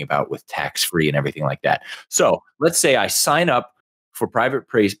talking about, with tax-free and everything like that. So let's say I sign up for private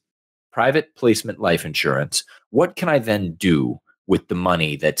placement life insurance. What can I then do with the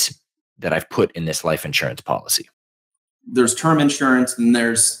money that I've put in this life insurance policy? There's term insurance and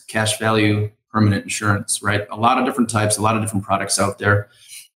there's cash value permanent insurance, right? A lot of different types, a lot of different products out there.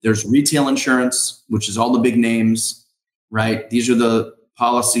 There's retail insurance, which is all the big names, right? These are the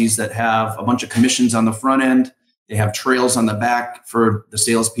policies that have a bunch of commissions on the front end. They have trails on the back for the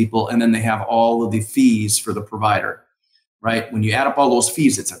salespeople, and then they have all of the fees for the provider, right? When you add up all those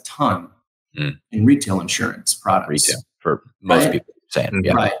fees, it's a ton in retail insurance products. Retail for most people, saying,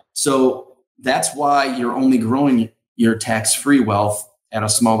 yeah. Right. So that's why you're only growing your tax-free wealth at a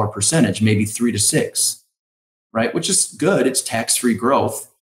smaller percentage, maybe 3 to 6, right? Which is good. It's tax-free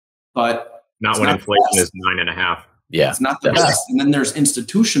growth, but not when inflation is 9.5. Yeah, it's not the best. And then there's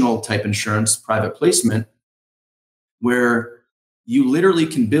institutional type insurance, private placement, where you literally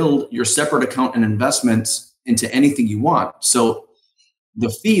can build your separate account and investments into anything you want. So the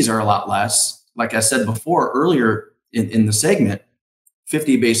fees are a lot less. Like I said before, earlier in the segment,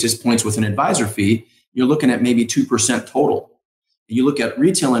 50 basis points with an advisor fee, you're looking at maybe 2% total. You look at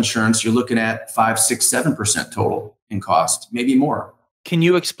retail insurance, you're looking at 5, 6, 7% total in cost, maybe more. Can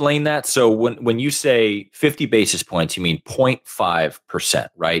you explain that? So when you say 50 basis points, you mean 0.5%,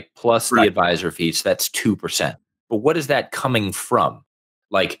 right? Plus the advisor fees, that's 2%. But what is that coming from?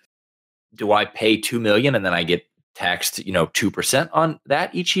 Like, do I pay $2 million and then I get taxed, 2% on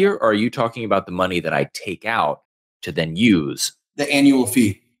that each year? Or are you talking about the money that I take out to then use? The annual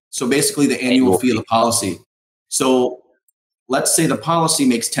fee. So basically the annual fee of the policy. So let's say the policy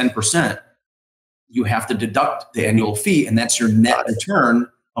makes 10%. You have to deduct the annual fee, and that's your net return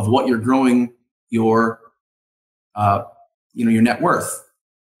of what you're growing your, your net worth.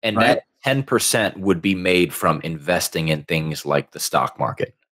 And right? that 10% would be made from investing in things like the stock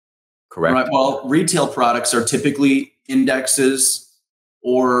market, correct? Right. Well, retail products are typically indexes,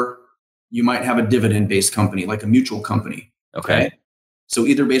 or you might have a dividend-based company, like a mutual company. Okay. So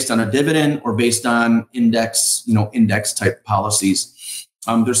either based on a dividend or based on index type policies.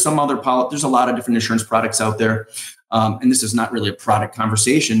 There's some other there's a lot of different insurance products out there. And this is not really a product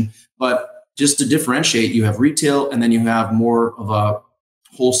conversation, but just to differentiate, you have retail and then you have more of a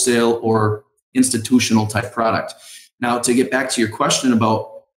wholesale or institutional type product. Now, to get back to your question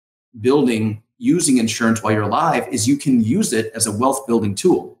about using insurance while you're alive, is you can use it as a wealth building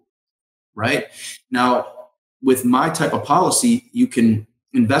tool, right? Now, with my type of policy, you can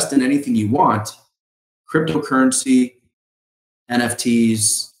invest in anything you want: cryptocurrency,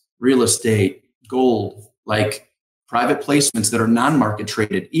 NFTs, real estate, gold, like private placements that are non-market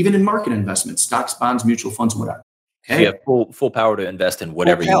traded, even in market investments, stocks, bonds, mutual funds, whatever. Okay. So you have full power to invest in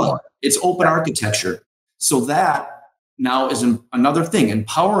whatever you want. It's open architecture. So that now is another thing,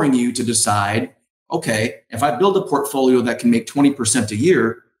 empowering you to decide, okay, if I build a portfolio that can make 20% a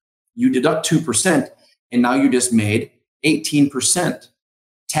year, you deduct 2%, and now you just made 18%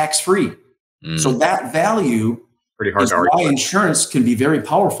 tax-free. So that value pretty hard is to argue why with. Insurance can be very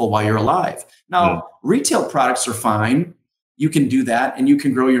powerful while you're alive. Now, retail products are fine. You can do that, and you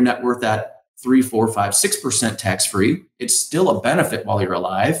can grow your net worth at 3, 4, 5, 6% tax-free. It's still a benefit while you're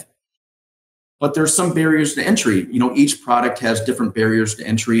alive. But there's some barriers to entry. Each product has different barriers to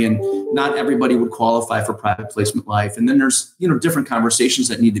entry, and not everybody would qualify for private placement life. And then there's, different conversations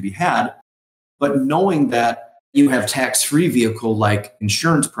that need to be had. But knowing that you have tax-free vehicle like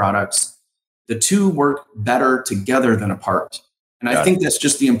insurance products, the two work better together than apart. And I think that's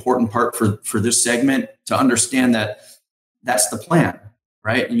just the important part for this segment, to understand that that's the plan,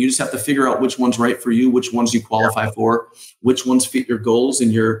 right? And you just have to figure out which one's right for you, which ones you qualify for, which ones fit your goals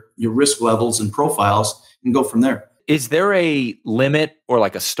and your risk levels and profiles, and go from there. Is there a limit or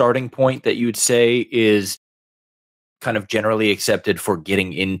like a starting point that you would say is kind of generally accepted for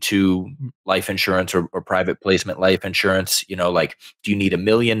getting into life insurance or private placement life insurance? Like, do you need $1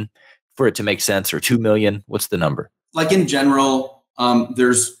 million for it to make sense, or 2 million? What's the number? Like in general,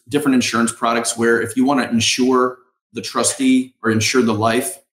 there's different insurance products where if you want to insure the trustee or insure the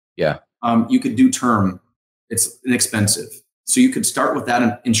life, you could do term. It's inexpensive. So you could start with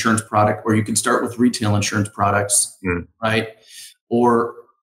that insurance product, or you could start with retail insurance products, right? Or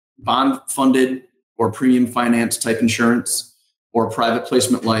bond funded or premium finance type insurance, or private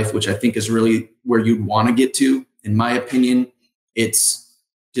placement life, which I think is really where you'd want to get to. In my opinion, it's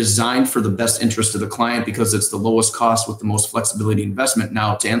designed for the best interest of the client because it's the lowest cost with the most flexibility investment.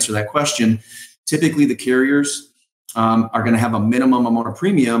 Now, to answer that question, typically the carriers are going to have a minimum amount of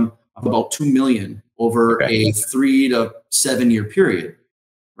premium of about $2 million over a 3 to 7 year period,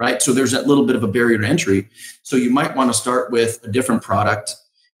 right? So there's that little bit of a barrier to entry. So you might want to start with a different product,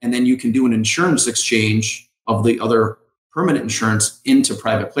 and then you can do an insurance exchange of the other permanent insurance into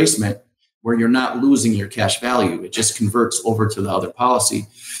private placement, where you're not losing your cash value. It just converts over to the other policy.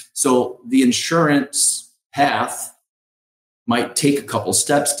 So the insurance path might take a couple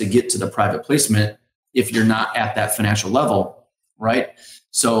steps to get to the private placement if you're not at that financial level, right?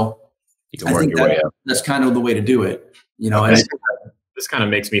 So I think that's kind of the way to do it. This kind of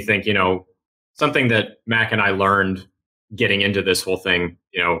makes me think, something that Mack and I learned getting into this whole thing,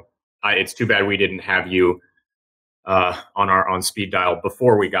 it's too bad we didn't have you on speed dial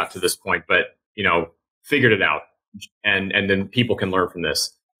before we got to this point, but figured it out, and then people can learn from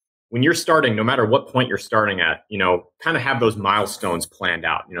this. When you're starting, no matter what point you're starting at, kind of have those milestones planned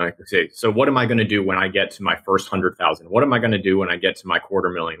out. Like say, so what am I going to do when I get to my first 100,000? What am I going to do when I get to my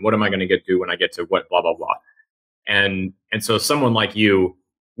 $250,000? What am I going to do when I get to what blah blah blah? And so someone like you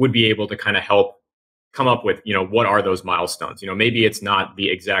would be able to kind of help come up with, what are those milestones? Maybe it's not the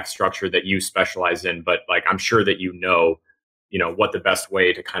exact structure that you specialize in, but like, I'm sure that what the best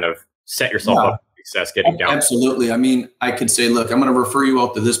way to kind of set yourself up for success getting down. Absolutely. I mean, I could say, look, I'm going to refer you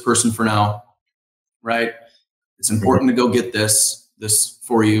out to this person for now, right? It's important to go get this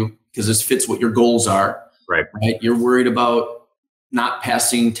for you because this fits what your goals are, right? You're worried about not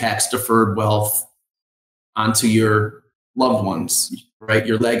passing tax deferred wealth onto your loved ones, right?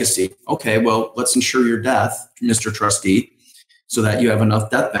 Your legacy. Okay, well, let's ensure your death, Mr. Trustee, so that you have enough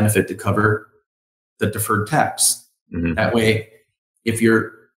death benefit to cover the deferred tax. That way, if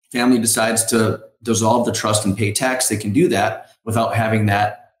your family decides to dissolve the trust and pay tax, they can do that without having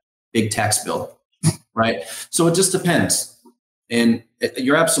that big tax bill, right? So it just depends. And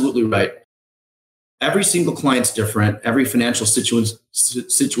you're absolutely right. Every single client's different. Every financial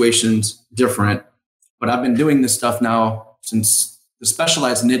situation's different. But I've been doing this stuff now since the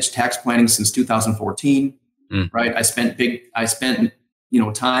specialized niche tax planning since 2014, right? I spent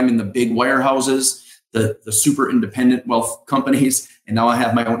time in the big wirehouses, the super independent wealth companies, and now I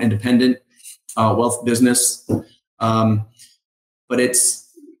have my own independent wealth business. But it's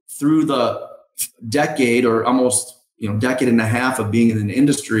through the decade or almost decade and a half of being in the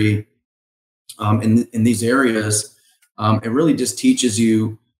industry in these areas, it really just teaches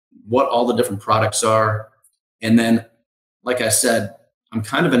you what all the different products are. And then, like I said, I'm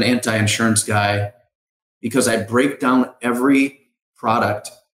kind of an anti-insurance guy because I break down every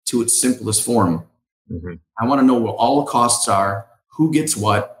product to its simplest form. Mm-hmm. I want to know what all the costs are, who gets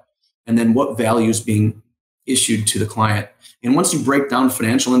what, and then what value is being issued to the client. And once you break down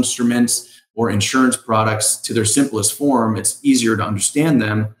financial instruments or insurance products to their simplest form, it's easier to understand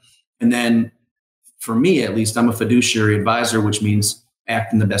them. And then for me, at least, I'm a fiduciary advisor, which means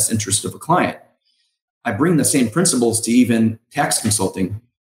act in the best interest of a client. I bring the same principles to even tax consulting,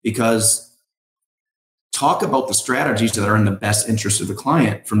 because talk about the strategies that are in the best interest of the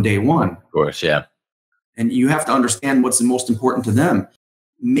client from day one. Of course, yeah. And you have to understand what's the most important to them.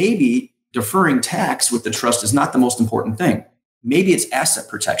 Maybe deferring tax with the trust is not the most important thing. Maybe it's asset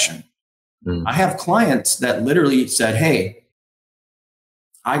protection. I have clients that literally said, hey,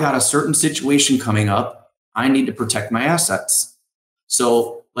 I got a certain situation coming up. I need to protect my assets.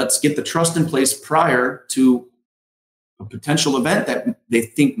 So let's get the trust in place prior to a potential event that they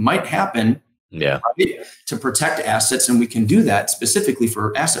think might happen, right, to protect assets. And we can do that specifically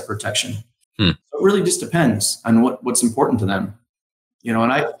for asset protection. So it really just depends on what's important to them.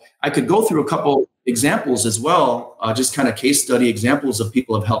 And I could go through a couple examples as well, just kind of case study examples of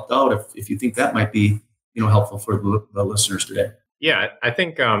people have helped out if you think that might be helpful for the listeners today. Yeah, I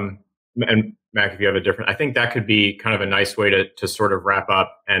think, and Mac, if you have I think that could be kind of a nice way to sort of wrap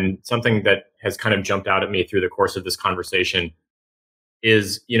up. And something that has kind of jumped out at me through the course of this conversation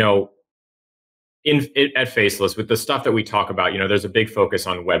is, at Faceless, with the stuff that we talk about, there's a big focus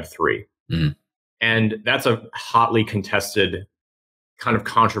on Web3. And that's a hotly contested, kind of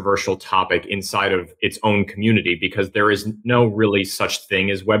controversial topic inside of its own community, because there is no really such thing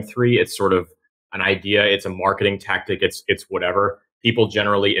as Web3. It's sort of an idea. It's a marketing tactic. It's whatever. People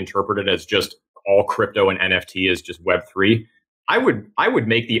generally interpret it as just all crypto and NFT is just Web3. I would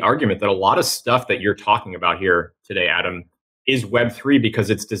make the argument that a lot of stuff that you're talking about here today, Adam, is Web3 because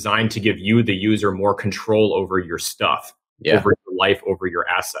it's designed to give you, the user, more control over your stuff, over your life, over your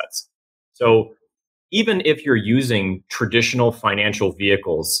assets. So even if you're using traditional financial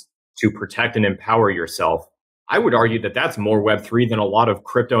vehicles to protect and empower yourself, I would argue that that's more Web3 than a lot of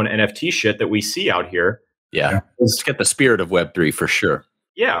crypto and NFT shit that we see out here. Yeah. Let's get the spirit of Web3 for sure.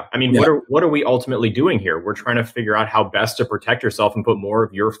 Yeah. I mean, what are we ultimately doing here? We're trying to figure out how best to protect yourself and put more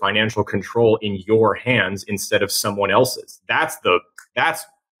of your financial control in your hands instead of someone else's. That's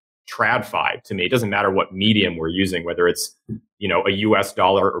TradFi to me. It doesn't matter what medium we're using, whether it's, a US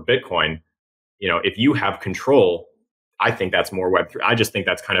dollar or Bitcoin. If you have control, I think that's more Web3. I just think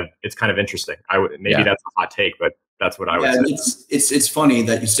it's kind of interesting. Maybe that's a hot take, but that's what I would say. It's funny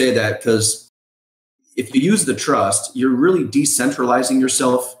that you say that, because if you use the trust, you're really decentralizing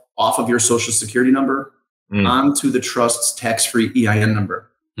yourself off of your social security number onto the trust's tax-free EIN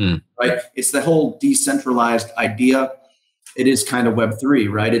number, right? It's the whole decentralized idea. It is kind of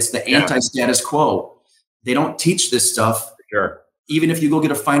Web3, right? It's the anti-status quo. They don't teach this stuff. Sure. Even if you go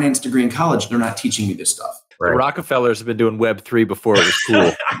get a finance degree in college, they're not teaching you this stuff. Right. The Rockefellers have been doing Web3 before it was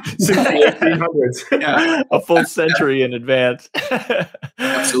cool. Since the 1800s. Yeah. A full century in advance.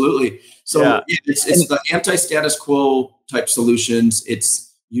 Absolutely. So it's the anti-status quo type solutions.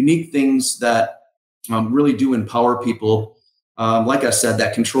 It's unique things that really do empower people. Like I said,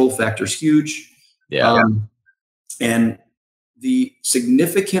 that control factor is huge. And the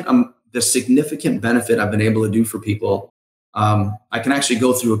significant benefit I've been able to do for people, I can actually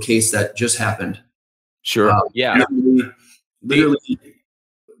go through a case that just happened. Sure. Literally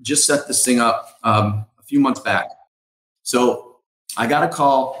just set this thing up a few months back. So I got a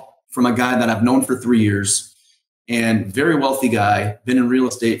call from a guy that I've known for 3 years, and very wealthy guy, been in real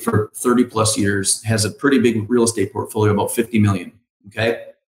estate for 30 plus years, has a pretty big real estate portfolio, about 50 million. Okay.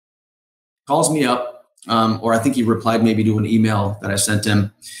 Calls me up, or I think he replied maybe to an email that I sent him.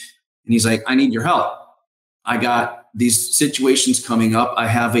 And he's like, I need your help. I got these situations coming up. I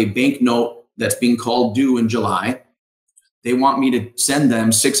have a bank note that's being called due in July. They want me to send them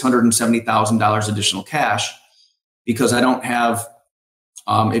 $670,000 additional cash because I don't have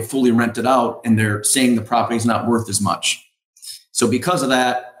it fully rented out, and they're saying the property is not worth as much. So because of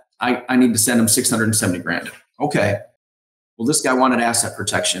that, I need to send him 670 grand. Okay. Well, this guy wanted asset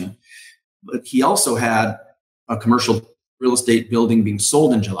protection, but he also had a commercial real estate building being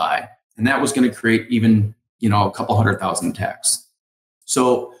sold in July, and that was going to create even, a couple $100,000 in tax.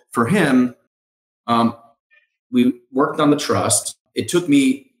 So for him, we worked on the trust. It took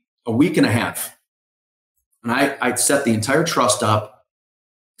me a week and a half, and I set the entire trust up,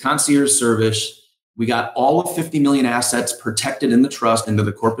 concierge service. We got all of 50 million assets protected in the trust, into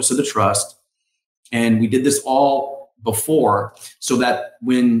the corpus of the trust. And we did this all before, so that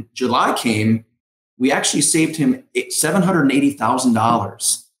when July came, we actually saved him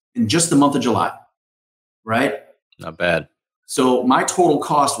 $780,000 in just the month of July, right? Not bad. So my total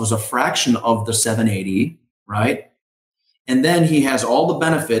cost was a fraction of the 780, right? And then he has all the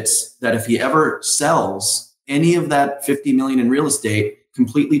benefits that if he ever sells any of that 50 million in real estate,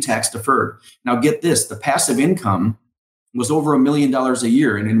 completely tax deferred. Now get this, the passive income was over $1 million a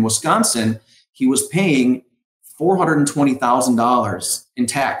year. And in Wisconsin, he was paying $420,000 in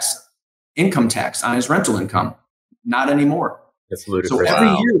income tax on his rental income. Not anymore. That's ludicrous. So every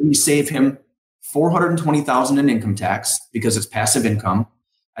year we save him $420,000 in income tax because it's passive income.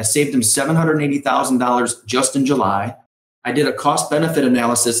 I saved him $780,000 just in July. I did a cost benefit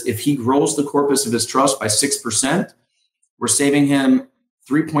analysis. If he grows the corpus of his trust by 6%, we're saving him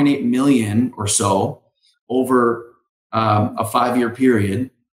 $3.8 million or so over a 5-year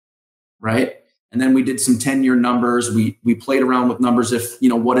period, right? And then we did some 10-year numbers. We played around with numbers. If,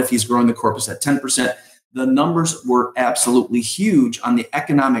 what if he's growing the corpus at 10%? The numbers were absolutely huge on the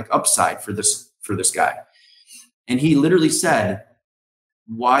economic upside for this guy. And he literally said,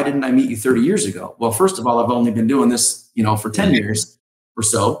 why didn't I meet you 30 years ago? Well, first of all, I've only been doing this, for 10 years or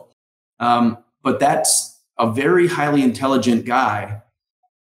so. But that's a very highly intelligent guy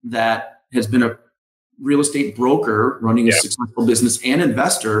that has been a real estate broker running a successful business and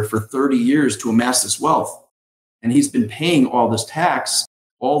investor for 30 years to amass this wealth. And he's been paying all this tax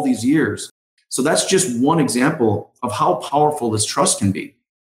all these years. So that's just one example of how powerful this trust can be,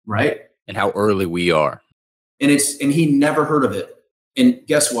 right? And how early we are. And he never heard of it. And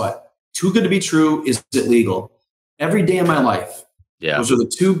guess what? Too good to be true. Is it legal? Every day of my life. Yeah. Those are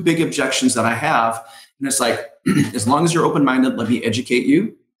the two big objections that I have. And it's like, as long as you're open-minded, let me educate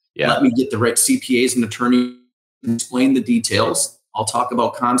you. Yeah. Let me get the right CPAs and attorneys and explain the details. I'll talk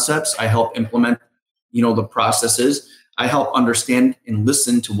about concepts. I help implement, the processes. I help understand and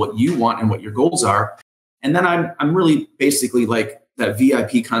listen to what you want and what your goals are. And then I'm really basically like that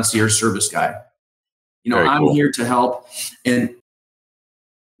VIP concierge service guy. I'm cool. Here to help. And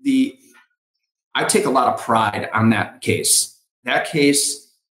I take a lot of pride on that case. That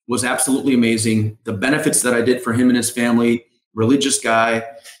case was absolutely amazing. The benefits that I did for him and his family, religious guy,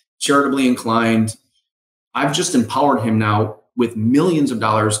 charitably inclined. I've just empowered him now with millions of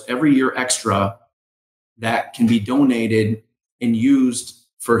dollars every year extra that can be donated and used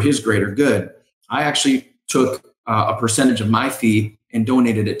for his greater good. I actually took a percentage of my fee and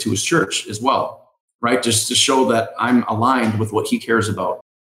donated it to his church as well, right? Just to show that I'm aligned with what he cares about.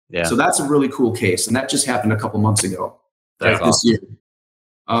 Yeah. So that's a really cool case. And that just happened a couple months ago this year.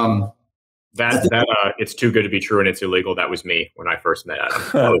 It's too good to be true and it's illegal. That was me when I first met Adam.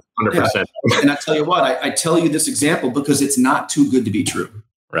 100%. Yeah. And I tell you what, I tell you this example because it's not too good to be true.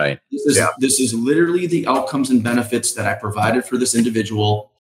 Right. This is literally the outcomes and benefits that I provided for this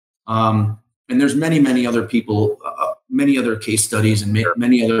individual. And there's many, many other people, many other case studies and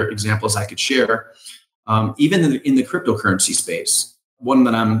many other examples I could share. Even in the cryptocurrency space, one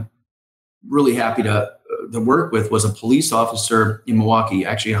that I'm really happy to work with was a police officer in Milwaukee,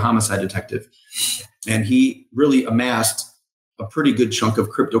 actually a homicide detective. And he really amassed a pretty good chunk of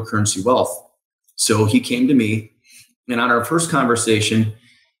cryptocurrency wealth. So he came to me, and on our first conversation,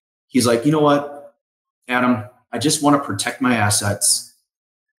 he's like, you know what, Adam, I just want to protect my assets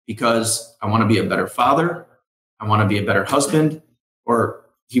because I want to be a better father. I want to be a better husband, or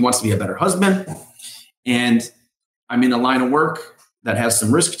he wants to be a better husband. And I'm in a line of work that has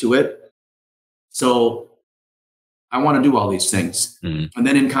some risk to it. So I want to do all these things. Mm-hmm. And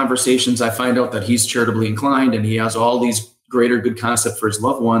then in conversations, I find out that he's charitably inclined and he has all these greater good concepts for his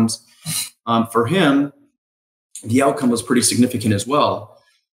loved ones. For him, the outcome was pretty significant as well.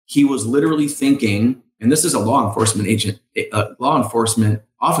 He was literally thinking, and this is a law enforcement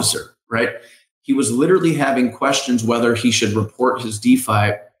officer, right? He was literally having questions whether he should report his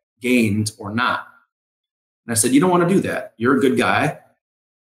DeFi gains or not. And I said, you don't want to do that. You're a good guy.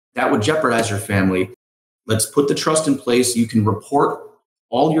 That would jeopardize your family. Let's put the trust in place. You can report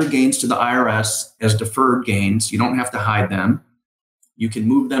all your gains to the IRS as deferred gains. You don't have to hide them. You can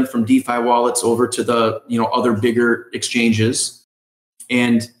move them from DeFi wallets over to the, other bigger exchanges,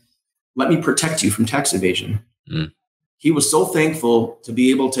 and let me protect you from tax evasion. Mm. He was so thankful to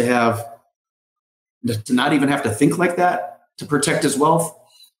be able to not even have to think like that to protect his wealth.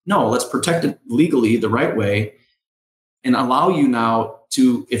 No, let's protect it legally the right way and allow you now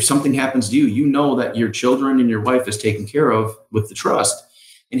to, if something happens to you, you know that your children and your wife is taken care of with the trust.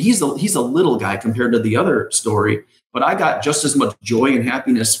 And he's a little guy compared to the other story, but I got just as much joy and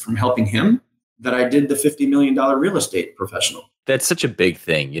happiness from helping him that I did the $50 million real estate professional. That's such a big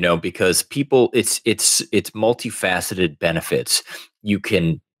thing, because people, it's multifaceted benefits. You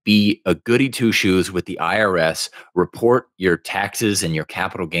can be a goody two shoes with the IRS, report your taxes and your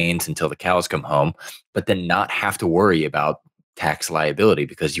capital gains until the cows come home, but then not have to worry about tax liability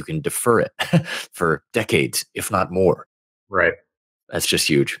because you can defer it for decades, if not more. Right. That's just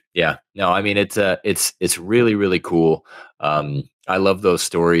huge. Yeah. No, I mean, it's really, really cool. I love those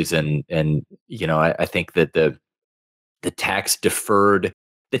stories. And I think that the tax deferred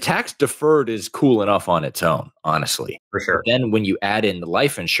is cool enough on its own, honestly. For sure. But then when you add in the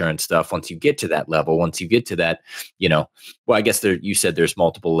life insurance stuff, once you get to that level, once you get to that, well, I guess you said there's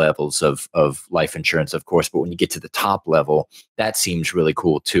multiple levels of life insurance, of course, but when you get to the top level, that seems really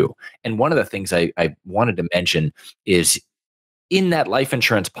cool too. And one of the things I wanted to mention is in that life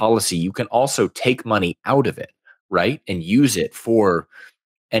insurance policy, you can also take money out of it, right? And use it for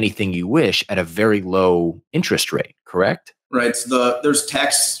anything you wish at a very low interest rate, correct? Right. So there's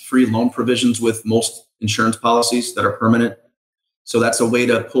tax-free loan provisions with most insurance policies that are permanent. So that's a way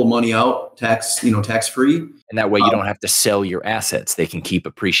to pull money out tax-free. And that way you don't have to sell your assets. They can keep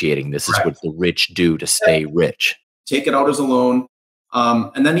appreciating. This is what the rich do to stay rich. Take it out as a loan.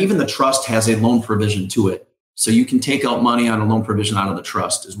 And then even the trust has a loan provision to it. So you can take out money on a loan provision out of the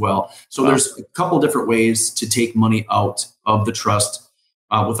trust as well. So there's a couple different ways to take money out of the trust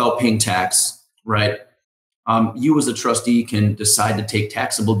without paying tax, right? You as a trustee can decide to take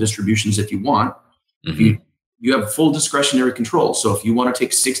taxable distributions if you want. Mm-hmm. You have full discretionary control. So if you want to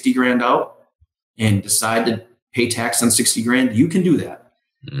take 60 grand out and decide to pay tax on 60 grand, you can do that.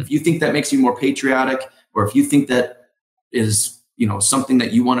 Mm-hmm. If you think that makes you more patriotic, or if you think that is, something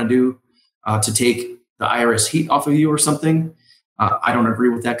that you want to do to take the IRS heat off of you or something, I don't agree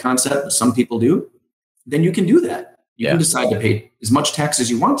with that concept, but some people do, then you can do that. You can decide to pay as much tax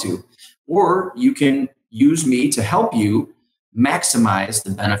as you want to, or you can use me to help you maximize the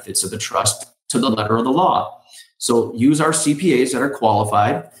benefits of the trust to the letter of the law. So use our CPAs that are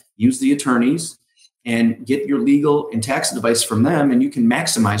qualified, use the attorneys, and get your legal and tax advice from them, and you can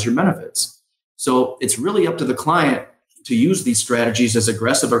maximize your benefits. So it's really up to the client to use these strategies as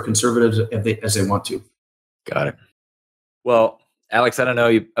aggressive or conservative as they want to. Got it. Well, Alex, I don't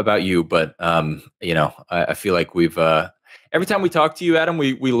know about you, but I feel like we've every time we talk to you, Adam,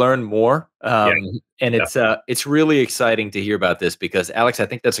 we learn more. And it's really exciting to hear about this because, Alex, I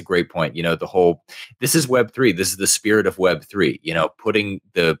think that's a great point. This is Web3. This is the spirit of Web3, putting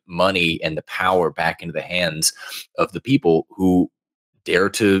the money and the power back into the hands of the people who dare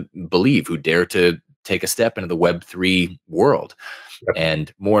to believe, who dare to take a step into the Web3 world. Yep.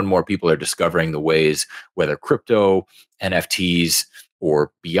 And more people are discovering the ways, whether crypto, NFTs,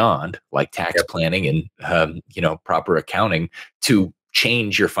 or beyond, like tax planning and proper accounting, to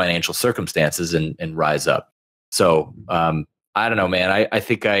change your financial circumstances and rise up. So I don't know, man. I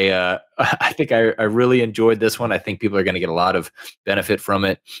think I really enjoyed this one. I think people are going to get a lot of benefit from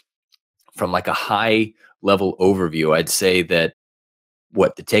it. From like a high level overview, I'd say that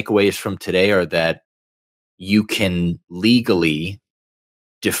what the takeaways from today are that you can legally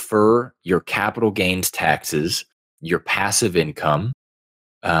defer your capital gains taxes, your passive income,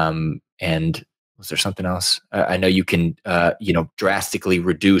 and was there something else? I know you can, drastically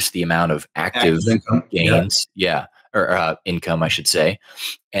reduce the amount of active income gains, or income, I should say,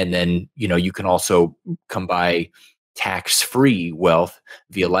 and then you can also come by tax-free wealth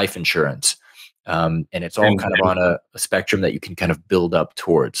via life insurance. And it's all kind of on a spectrum that you can kind of build up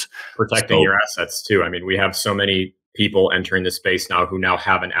towards. Protecting your assets too. I mean, we have so many people entering the space now who now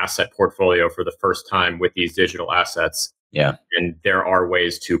have an asset portfolio for the first time with these digital assets. Yeah. And there are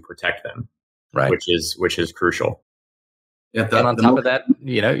ways to protect them, right? Which is crucial. Yeah. And on top of that,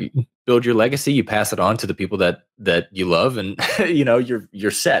 you build your legacy, you pass it on to the people that you love, and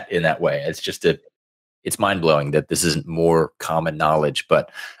you're set in that way. It's just it's mind-blowing that this isn't more common knowledge. But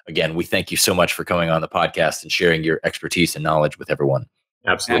again, we thank you so much for coming on the podcast and sharing your expertise and knowledge with everyone.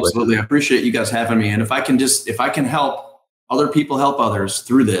 Absolutely. I appreciate you guys having me. And if I can help other people help others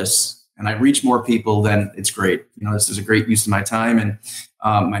through this, and I reach more people, then it's great. This is a great use of my time and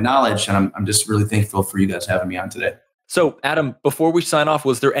my knowledge. And I'm just really thankful for you guys having me on today. So, Adam, before we sign off,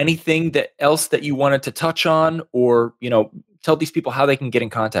 was there anything else that you wanted to touch on, or tell these people how they can get in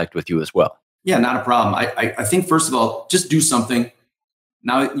contact with you as well? Yeah, not a problem. I think first of all, just do something.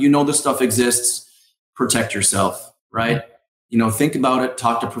 Now this stuff exists. Protect yourself, right? Think about it.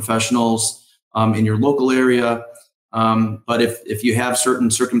 Talk to professionals in your local area. But if you have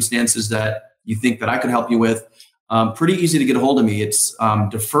certain circumstances that you think that I could help you with, pretty easy to get a hold of me. It's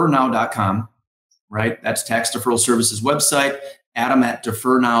defernow.com, right? That's Tax Deferral Services website,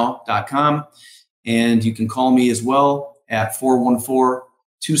 adam@defernow.com. And you can call me as well at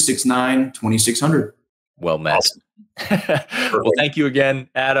 414-269-2600. Well met. Awesome. Well, thank you again,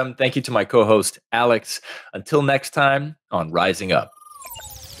 Adam. Thank you to my co-host, Alex. Until next time on Rising Up.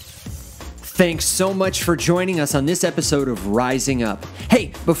 Thanks so much for joining us on this episode of Rising Up.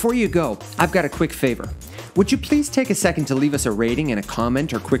 Hey, before you go, I've got a quick favor. Would you please take a second to leave us a rating and a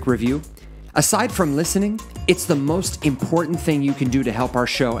comment or quick review? Aside from listening, it's the most important thing you can do to help our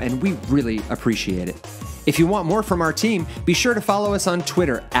show, and we really appreciate it. If you want more from our team, be sure to follow us on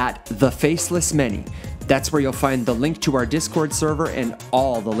Twitter at @TheFacelessMany. That's where you'll find the link to our Discord server and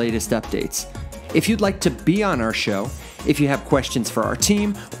all the latest updates. If you'd like to be on our show, if you have questions for our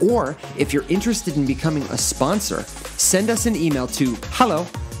team, or if you're interested in becoming a sponsor, send us an email to hello,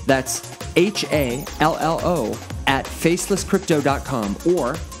 that's HALLO, @facelesscrypto.com,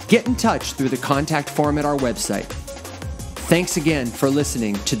 or get in touch through the contact form at our website. Thanks again for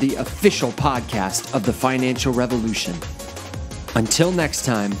listening to the official podcast of the Financial Revolution. Until next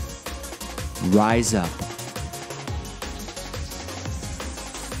time, rise up.